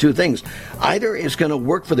do one of two things. Either it's going to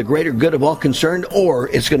work for the greater good of all concerned, or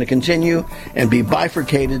it's going to continue and be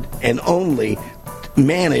bifurcated and only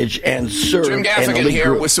manage and serve. Jim Gaffigan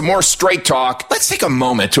here with some more Straight Talk. Let's take a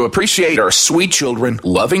moment to appreciate our sweet children,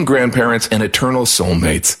 loving grandparents, and eternal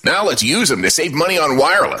soulmates. Now let's use them to save money on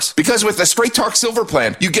wireless. Because with the Straight Talk Silver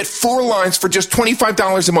Plan, you get 4 lines for just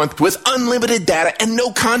 $25 a month with unlimited data and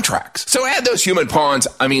no contracts. So add those human pawns,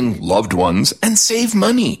 loved ones, and save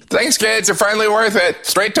money. Thanks, kids. They're finally worth it.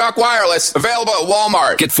 Straight Talk Wireless, available at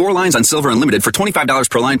Walmart. Get 4 lines on Silver Unlimited for $25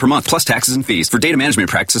 per line per month, plus taxes and fees. For data management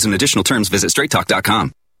practices and additional terms, visit straighttalk.com.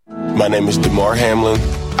 My name is DeMar Hamlin.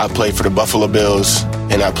 I play for the Buffalo Bills,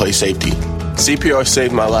 and I play safety. CPR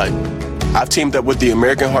saved my life. I've teamed up with the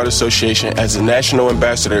American Heart Association as a national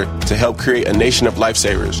ambassador to help create a nation of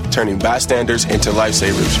lifesavers, turning bystanders into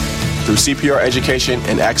lifesavers through CPR education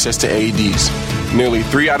and access to AEDs. Nearly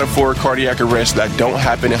 3 out of 4 cardiac arrests that don't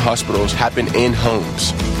happen in hospitals happen in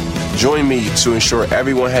homes. Join me to ensure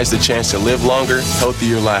everyone has the chance to live longer,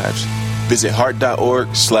 healthier lives. Visit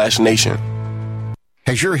heart.org/nation.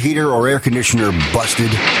 Has your heater or air conditioner busted?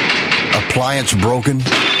 Appliance broken?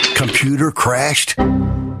 Computer crashed?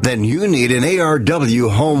 Then you need an ARW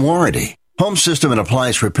home warranty. Home system and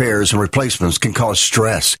appliance repairs and replacements can cause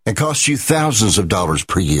stress and cost you thousands of dollars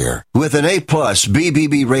per year. With an A-plus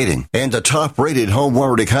BBB rating and a top-rated home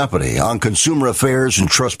warranty company on Consumer Affairs and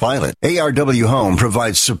Trustpilot, ARW Home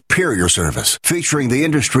provides superior service, featuring the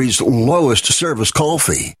industry's lowest service call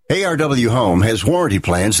fee. ARW Home has warranty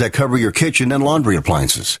plans that cover your kitchen and laundry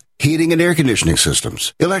appliances, heating and air conditioning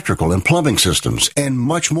systems, electrical and plumbing systems, and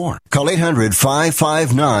much more. Call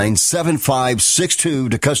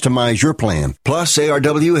 800-559-7562 to customize your plan. Plus,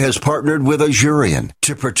 ARW has partnered with Azurian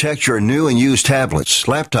to protect your new and used tablets,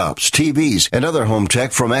 laptops, TVs, and other home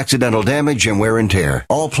tech from accidental damage and wear and tear.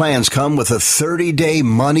 All plans come with a 30-day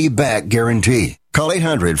money-back guarantee. Call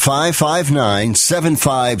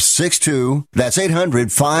 800-559-7562. That's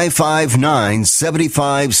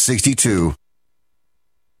 800-559-7562.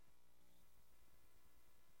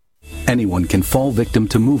 Anyone can fall victim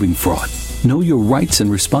to moving fraud. Know your rights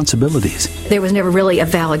and responsibilities. There was never really a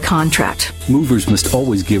valid contract. Movers must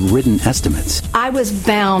always give written estimates. I was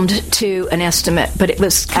bound to an estimate, but it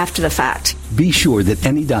was after the fact. Be sure that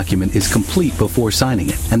any document is complete before signing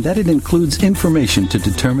it and that it includes information to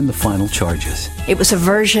determine the final charges. It was a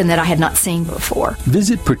version that I had not seen before.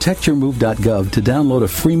 Visit protectyourmove.gov to download a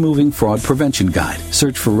free moving fraud prevention guide.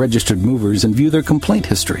 Search for registered movers and view their complaint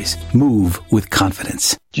histories. Move with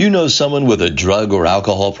confidence. Do you know someone with a drug or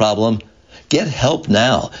alcohol problem? Get help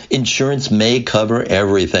now. Insurance may cover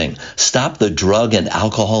everything. Stop the drug and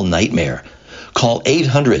alcohol nightmare. Call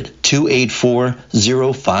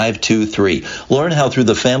 800-284-0523. Learn how through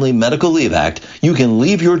the Family Medical Leave Act you can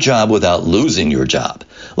leave your job without losing your job.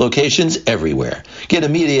 Locations everywhere. Get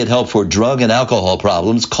immediate help for drug and alcohol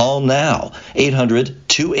problems. Call now.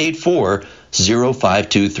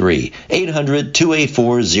 800-284-0523.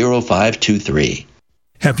 800-284-0523.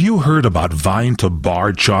 Have you heard about Vine to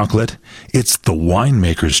Bar chocolate? It's the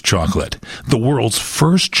winemaker's chocolate, the world's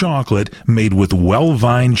first chocolate made with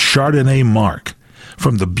well-vined Chardonnay marc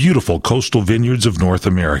from the beautiful coastal vineyards of North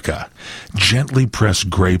America. Gently pressed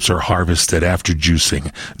grapes are harvested after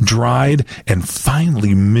juicing, dried and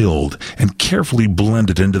finely milled and carefully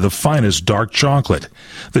blended into the finest dark chocolate.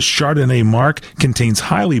 The Chardonnay marc contains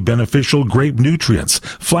highly beneficial grape nutrients,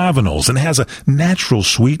 flavanols, and has a natural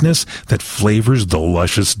sweetness that flavors the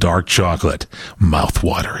luscious dark chocolate.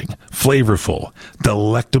 Mouth-watering, flavorful,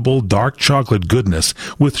 delectable dark chocolate goodness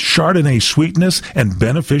with Chardonnay sweetness and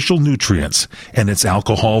beneficial nutrients. And it's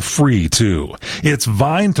alcohol-free, too. It's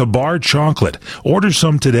Vine to Bar chocolate. Order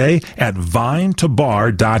some today at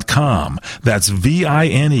vinetobar.com. That's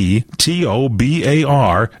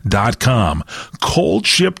VINETOBAR.com. Cold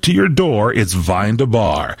shipped to your door, it's Vine to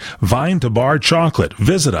Bar. Vine to Bar chocolate.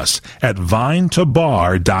 Visit us at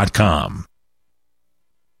vinetobar.com.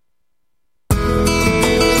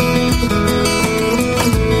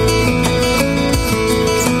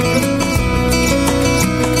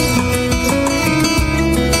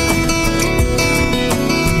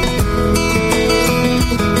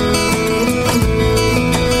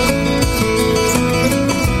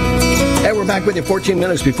 Back with you 14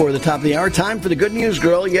 minutes before the top of the hour. Time for the Good News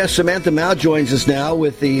Girl. Yes, Samantha Mao joins us now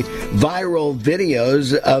with the viral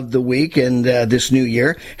videos of the week and this new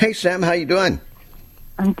year. Hey, Sam, how you doing?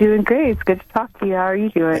 I'm doing great. It's good to talk to you. How are you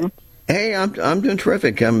doing? Hey, I'm doing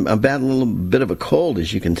terrific. I'm battling a little bit of a cold,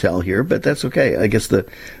 as you can tell here, but that's okay. I guess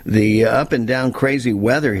the up and down crazy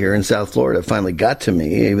weather here in South Florida finally got to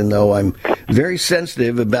me, even though I'm very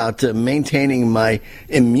sensitive about maintaining my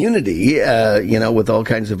immunity, with all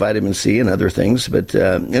kinds of vitamin C and other things. But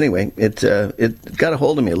anyway, it got a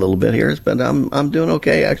hold of me a little bit here, but I'm doing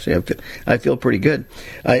okay. Actually, I feel pretty good.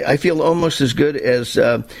 I feel almost as good as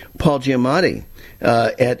Paul Giamatti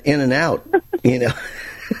at In-N-Out, you know.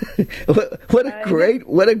 What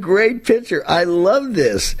a great picture. I love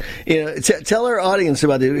this. Tell our audience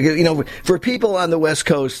about it. For people on the West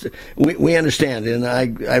Coast, we understand, and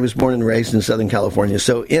I was born and raised in Southern California,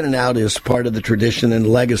 so In-N-Out is part of the tradition and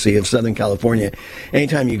legacy of Southern California.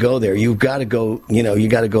 Anytime you go there, you've got to go, you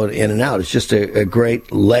got to go to In-N-Out. It's just a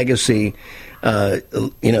great legacy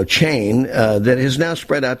chain that has now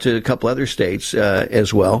spread out to a couple other states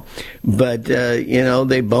as well. But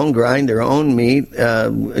they bone grind their own meat.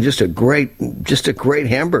 Just a great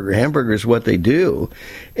hamburger. Hamburger is what they do.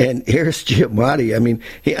 And here's Giamatti. I mean,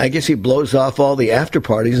 I guess he blows off all the after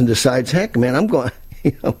parties and decides, heck, man, I'm going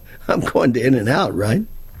to In-N-Out, right?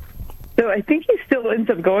 So I think he still ends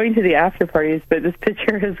up going to the after parties, but this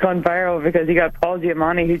picture has gone viral because you got Paul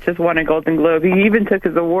Giamatti, who just won a Golden Globe. He even took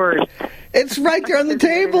his award. It's right there on the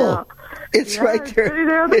table. It's right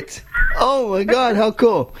there. Oh my God, how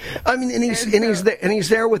cool! I mean, and he's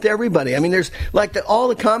there with everybody. I mean, there's like all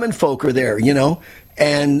the common folk are there,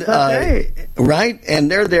 and right,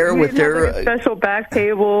 and they're there with their special back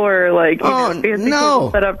table or fancy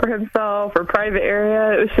table set up for himself or private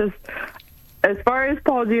area. It was just. As far as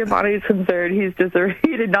Paul Giamatti is concerned, he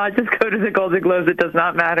did not just go to the Golden Globes. It does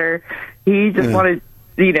not matter. He just wanted,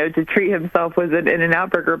 to treat himself with an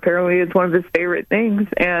In-N-Out burger. Apparently, it's one of his favorite things,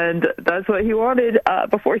 and that's what he wanted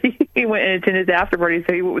before he went and attended the after party.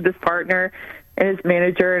 So he went with his partner and his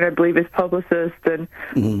manager, and I believe his publicist, and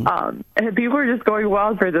people are just going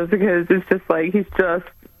wild for this because it's just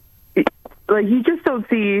you just don't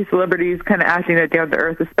see celebrities kind of acting it down to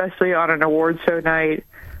earth, especially on an award show night.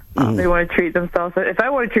 They want to treat themselves. If I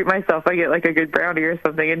want to treat myself, I get like a good brownie or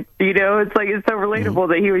something. And, it's so relatable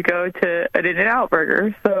that he would go to an In-N-Out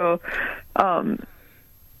burger. So,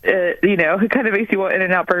 it kind of makes you want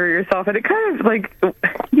In-N-Out burger yourself. And it kind of I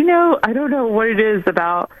don't know what it is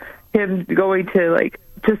about him going to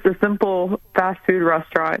just a simple fast food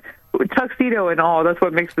restaurant tuxedo and all. That's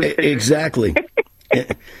what makes this exactly.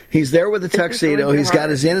 He's there with a tuxedo. He's got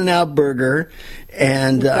his In-N-Out burger,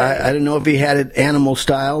 and I don't know if he had it animal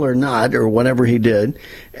style or not, or whatever he did.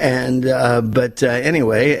 And but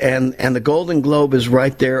anyway, and the Golden Globe is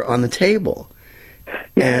right there on the table,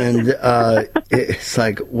 and it's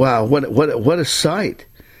like, wow, what a sight!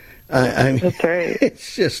 I mean, that's right.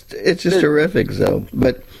 It's just terrific. So,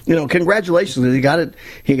 but congratulations! He got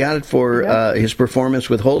it for his performance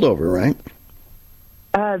with Holdover, right?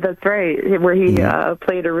 That's right, where he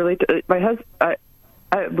played a really. My husband,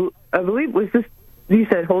 I believe, was this. You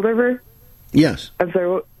said Holdover? Yes. I'm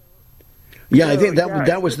sorry. Yeah, I think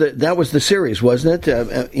that was the series, wasn't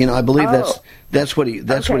it? I believe that's what he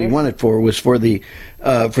won it for, was for the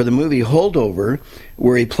movie Holdover,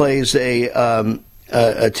 where he plays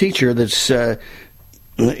a teacher that's the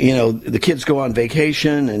kids go on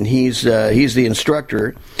vacation and he's the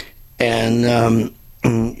instructor, and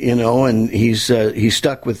and he's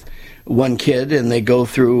stuck with one kid, and they go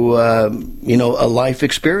through a life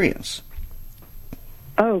experience.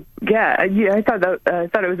 Oh yeah, I thought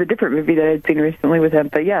it was a different movie that I'd seen recently with him,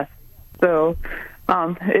 but yes. So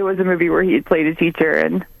it was a movie where he had played a teacher,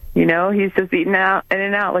 and he's just eating out in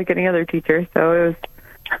and out like any other teacher. So it was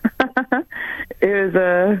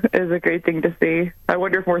it was a great thing to see. I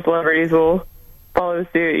wonder if more celebrities will follow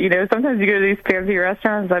suit. Sometimes you go to these fancy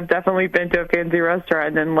restaurants. I've definitely been to a fancy restaurant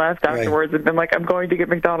and then left afterwards and been like, I'm going to get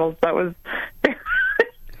McDonald's. That was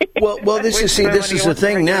well this is the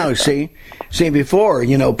thing now. See before,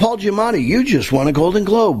 Paul Giamatti, you just won a Golden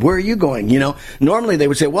Globe. Where are you going? Normally they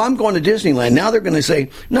would say, well, I'm going to Disneyland. Now they're going to say,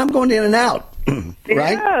 no, I'm going to In-N-Out. Right?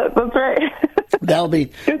 Yeah, that's right. That'll be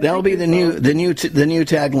the new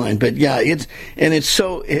tagline. But yeah, it's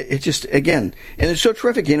so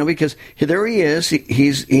terrific, because there he is.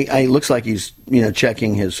 He looks like he's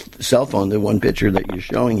checking his cell phone, the one picture that you're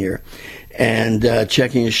showing here, and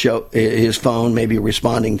checking his phone, maybe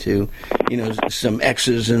responding to some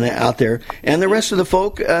X's out there, and the rest of the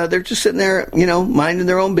folk, they're just sitting there, minding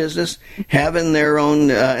their own business, having their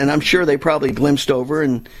own, and I'm sure they probably glimpsed over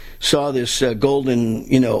and saw this golden,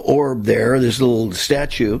 orb there, this little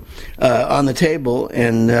statue on the table,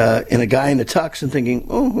 and a guy in a tux, and thinking,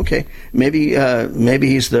 oh, okay, maybe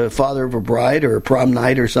he's the father of a bride or a prom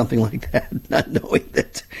night or something like that, not knowing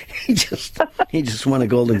that he just won a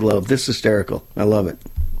Golden Globe. This is hysterical. I love it.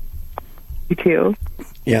 You too.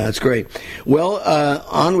 Yeah, it's great. Well,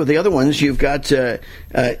 on with the other ones. You've got a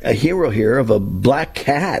hero here of a black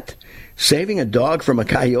cat saving a dog from a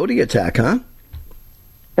coyote attack, huh?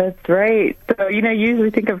 That's right. So, you usually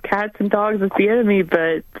think of cats and dogs as the enemy,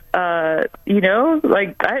 but I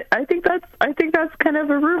think that's kind of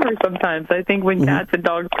a rumor sometimes. I think when cats and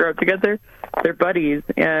dogs grow up together, they're buddies.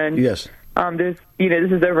 And yes. This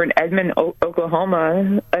is over in Edmond,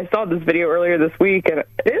 Oklahoma. I saw this video earlier this week, and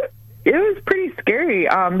it was pretty scary.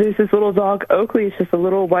 There's this little dog, Oakley. It's just a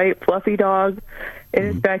little white, fluffy dog in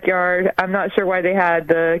his backyard. I'm not sure why they had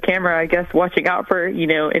the camera, I guess, watching out for,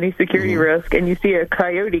 any security risk. And you see a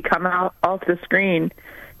coyote come out off the screen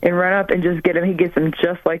and run up and just get him. He gets him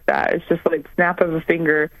just like that. It's just like snap of a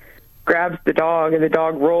finger, grabs the dog, and the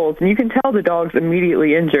dog rolls. And you can tell the dog's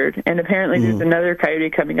immediately injured. And apparently there's another coyote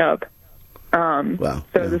coming up. Wow.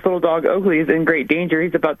 So this little dog, Oakley, is in great danger.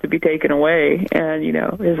 He's about to be taken away, and,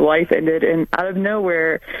 his life ended. And out of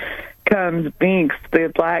nowhere comes Binks,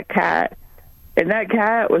 the black cat. And that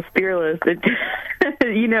cat was fearless.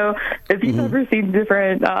 If you've ever seen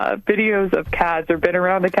different videos of cats or been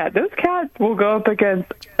around a cat, those cats will go up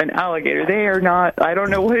against an alligator. They are not, I don't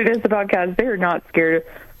know what it is about cats, they are not scared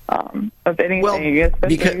of anything. Well,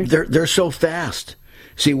 because they're so fast.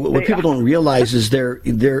 See, what people don't realize is they're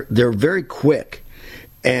very quick,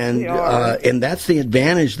 and that's the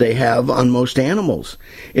advantage they have on most animals.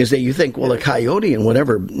 Is that you think, well, a coyote and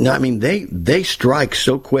whatever. No, I mean they strike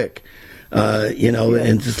so quick, and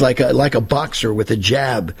it's like a boxer with a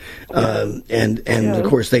jab, and of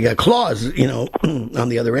course they got claws, on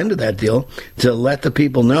the other end of that deal to let the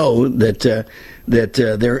people know that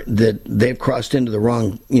they've crossed into the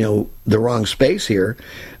wrong space here,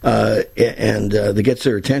 and that gets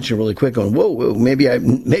their attention really quick. Going, whoa, maybe I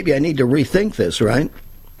need to rethink this, right?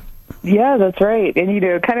 Yeah, that's right. And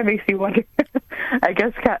it kind of makes you wonder. I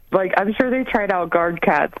guess I'm sure they tried out guard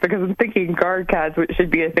cats, because I'm thinking guard cats should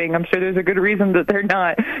be a thing. I'm sure there's a good reason that they're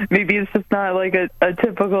not. Maybe it's just not like a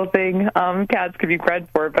typical thing cats could be bred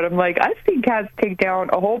for. But I'm like, I've seen cats take down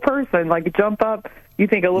a whole person, like jump up. You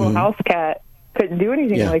think a little house cat couldn't do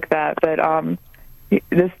anything like that, but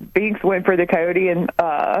this Binks went for the coyote and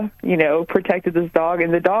protected this dog.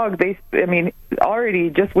 And the dog, already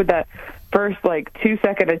just with that first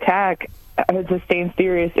 2-second attack, had sustained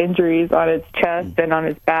serious injuries on his chest and on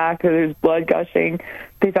his back. There's blood gushing.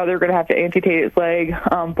 They thought they were going to have to amputate his leg.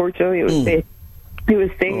 Fortunately, it was saved. He was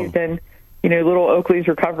saved, and little Oakley's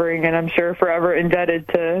recovering, and I'm sure forever indebted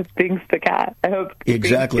to Binks the cat. I hope Binks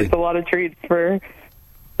gets a lot of treats for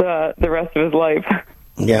the rest of his life.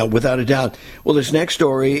 Yeah, without a doubt. Well, this next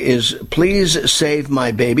story is Please Save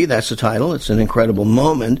My Baby. That's the title. It's an incredible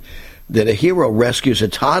moment that a hero rescues a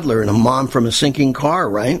toddler and a mom from a sinking car,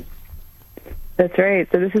 right? That's right.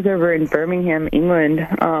 So this is over in Birmingham, England.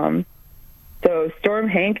 So Storm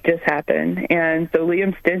Hank just happened, and so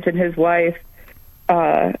Liam Stint and his wife,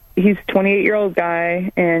 he's a 28-year-old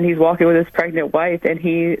guy, and he's walking with his pregnant wife, and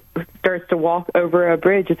he starts to walk over a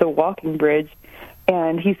bridge. It's a walking bridge.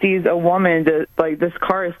 And he sees a woman that, this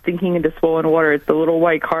car is sinking into swollen water. It's a little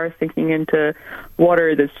white car sinking into water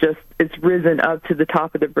it's risen up to the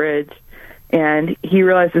top of the bridge. And he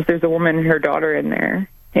realizes there's a woman and her daughter in there.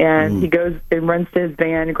 And he goes and runs to his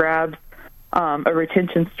van, grabs a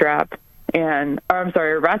ratchet strap, and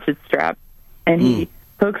he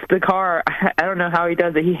hooks the car. I don't know how he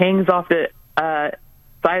does it. He hangs off the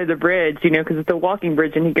side of the bridge, because it's a walking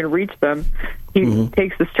bridge and he can reach them. He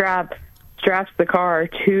takes the straps the car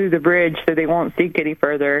to the bridge so they won't sink any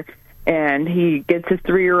further, and he gets his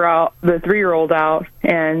 3-year-old out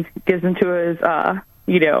and gives him to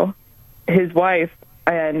his wife,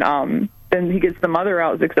 and then he gets the mother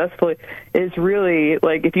out successfully. It's really,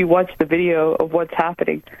 if you watch the video of what's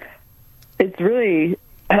happening, it's really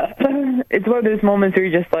it's one of those moments where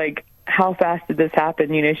you're just how fast did this happen?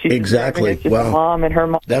 She's exactly just a mom and her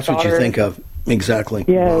mom. That's daughter. What you think of. Exactly.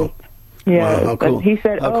 Yeah. Wow. Yeah, wow, how cool. He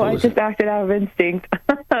said, cool I just acted out of instinct.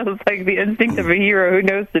 It was the instinct of a hero who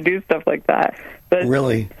knows to do stuff like that. But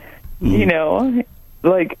really? Sometimes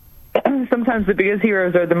the biggest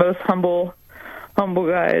heroes are the most humble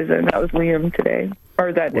guys, and that was Liam today,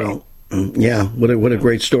 or that day. Well, yeah, what a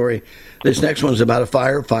great story. This next one's about a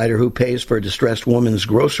firefighter who pays for a distressed woman's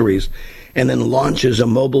groceries and then launches a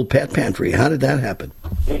mobile pet pantry. How did that happen?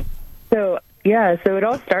 So it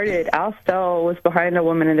all started, Al was behind a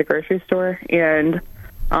woman in the grocery store, and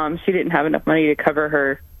she didn't have enough money to cover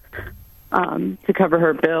her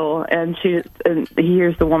bill, and he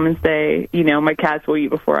hears the woman say, my cats will eat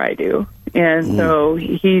before I do. And so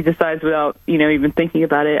he decides, without even thinking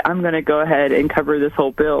about it, I'm going to go ahead and cover this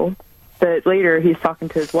whole bill. But later he's talking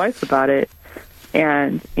to his wife about it,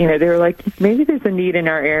 and they were like, maybe there's a need in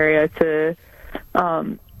our area to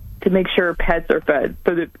make sure pets are fed,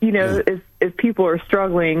 so that if people are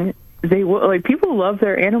struggling, they will, people love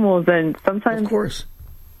their animals, and sometimes of course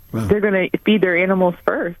they're going to feed their animals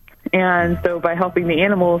first. And so by helping the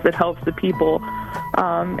animals, it helps the people.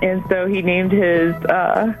 And so he named his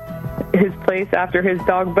place after his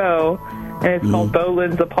dog Bo, and it's called Bo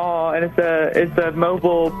Lends a Paw, and it's a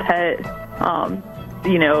mobile pet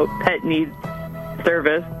pet needs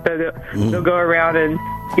service. So they'll go around and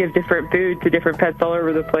give different food to different pets all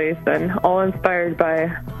over the place, and all inspired by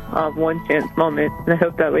One Chance Moment. And I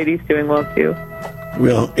hope that lady's doing well too.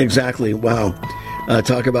 Well, exactly. Wow.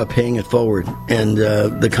 Talk about paying it forward, and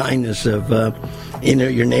the kindness of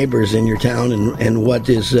your neighbors in your town, and what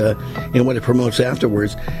it promotes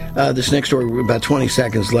afterwards. This next story, about 20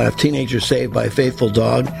 seconds left. Teenager saved by a faithful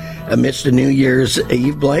dog amidst a New Year's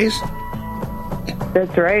Eve blaze.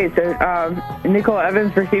 That's right. So Nicole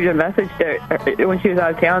Evans received a message when she was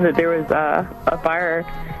out of town that there was a fire,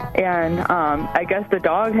 and I guess the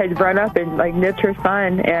dog had run up and nipped her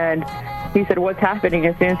son, and he said, "What's happening?"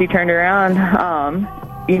 As soon as he turned around,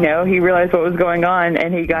 he realized what was going on,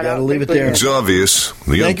 and he got out. Leave it there. It's obvious.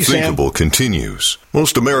 The unthinkable continues.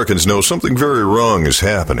 Most Americans know something very wrong is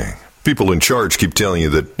happening. People in charge keep telling you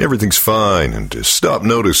that everything's fine and to stop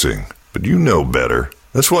noticing, but you know better.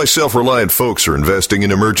 That's why self-reliant folks are investing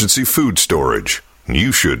in emergency food storage. And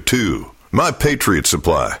you should too. My Patriot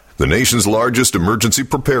Supply, the nation's largest emergency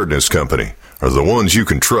preparedness company, are the ones you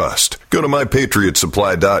can trust. Go to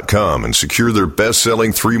MyPatriotSupply.com and secure their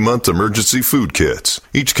best-selling 3-month emergency food kits.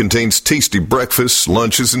 Each contains tasty breakfasts,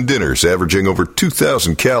 lunches, and dinners averaging over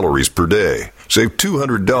 2,000 calories per day. Save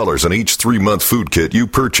 $200 on each 3-month food kit you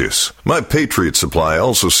purchase. My Patriot Supply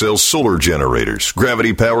also sells solar generators,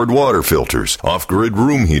 gravity-powered water filters, off-grid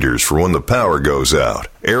room heaters for when the power goes out,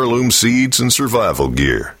 heirloom seeds, and survival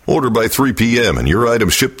gear. Order by 3 p.m. and your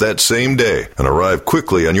items ship that same day and arrive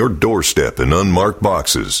quickly on your doorstep in unmarked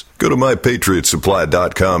boxes. Go to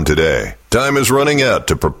MyPatriotSupply.com today. Time is running out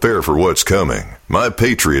to prepare for what's coming.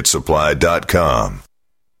 MyPatriotSupply.com.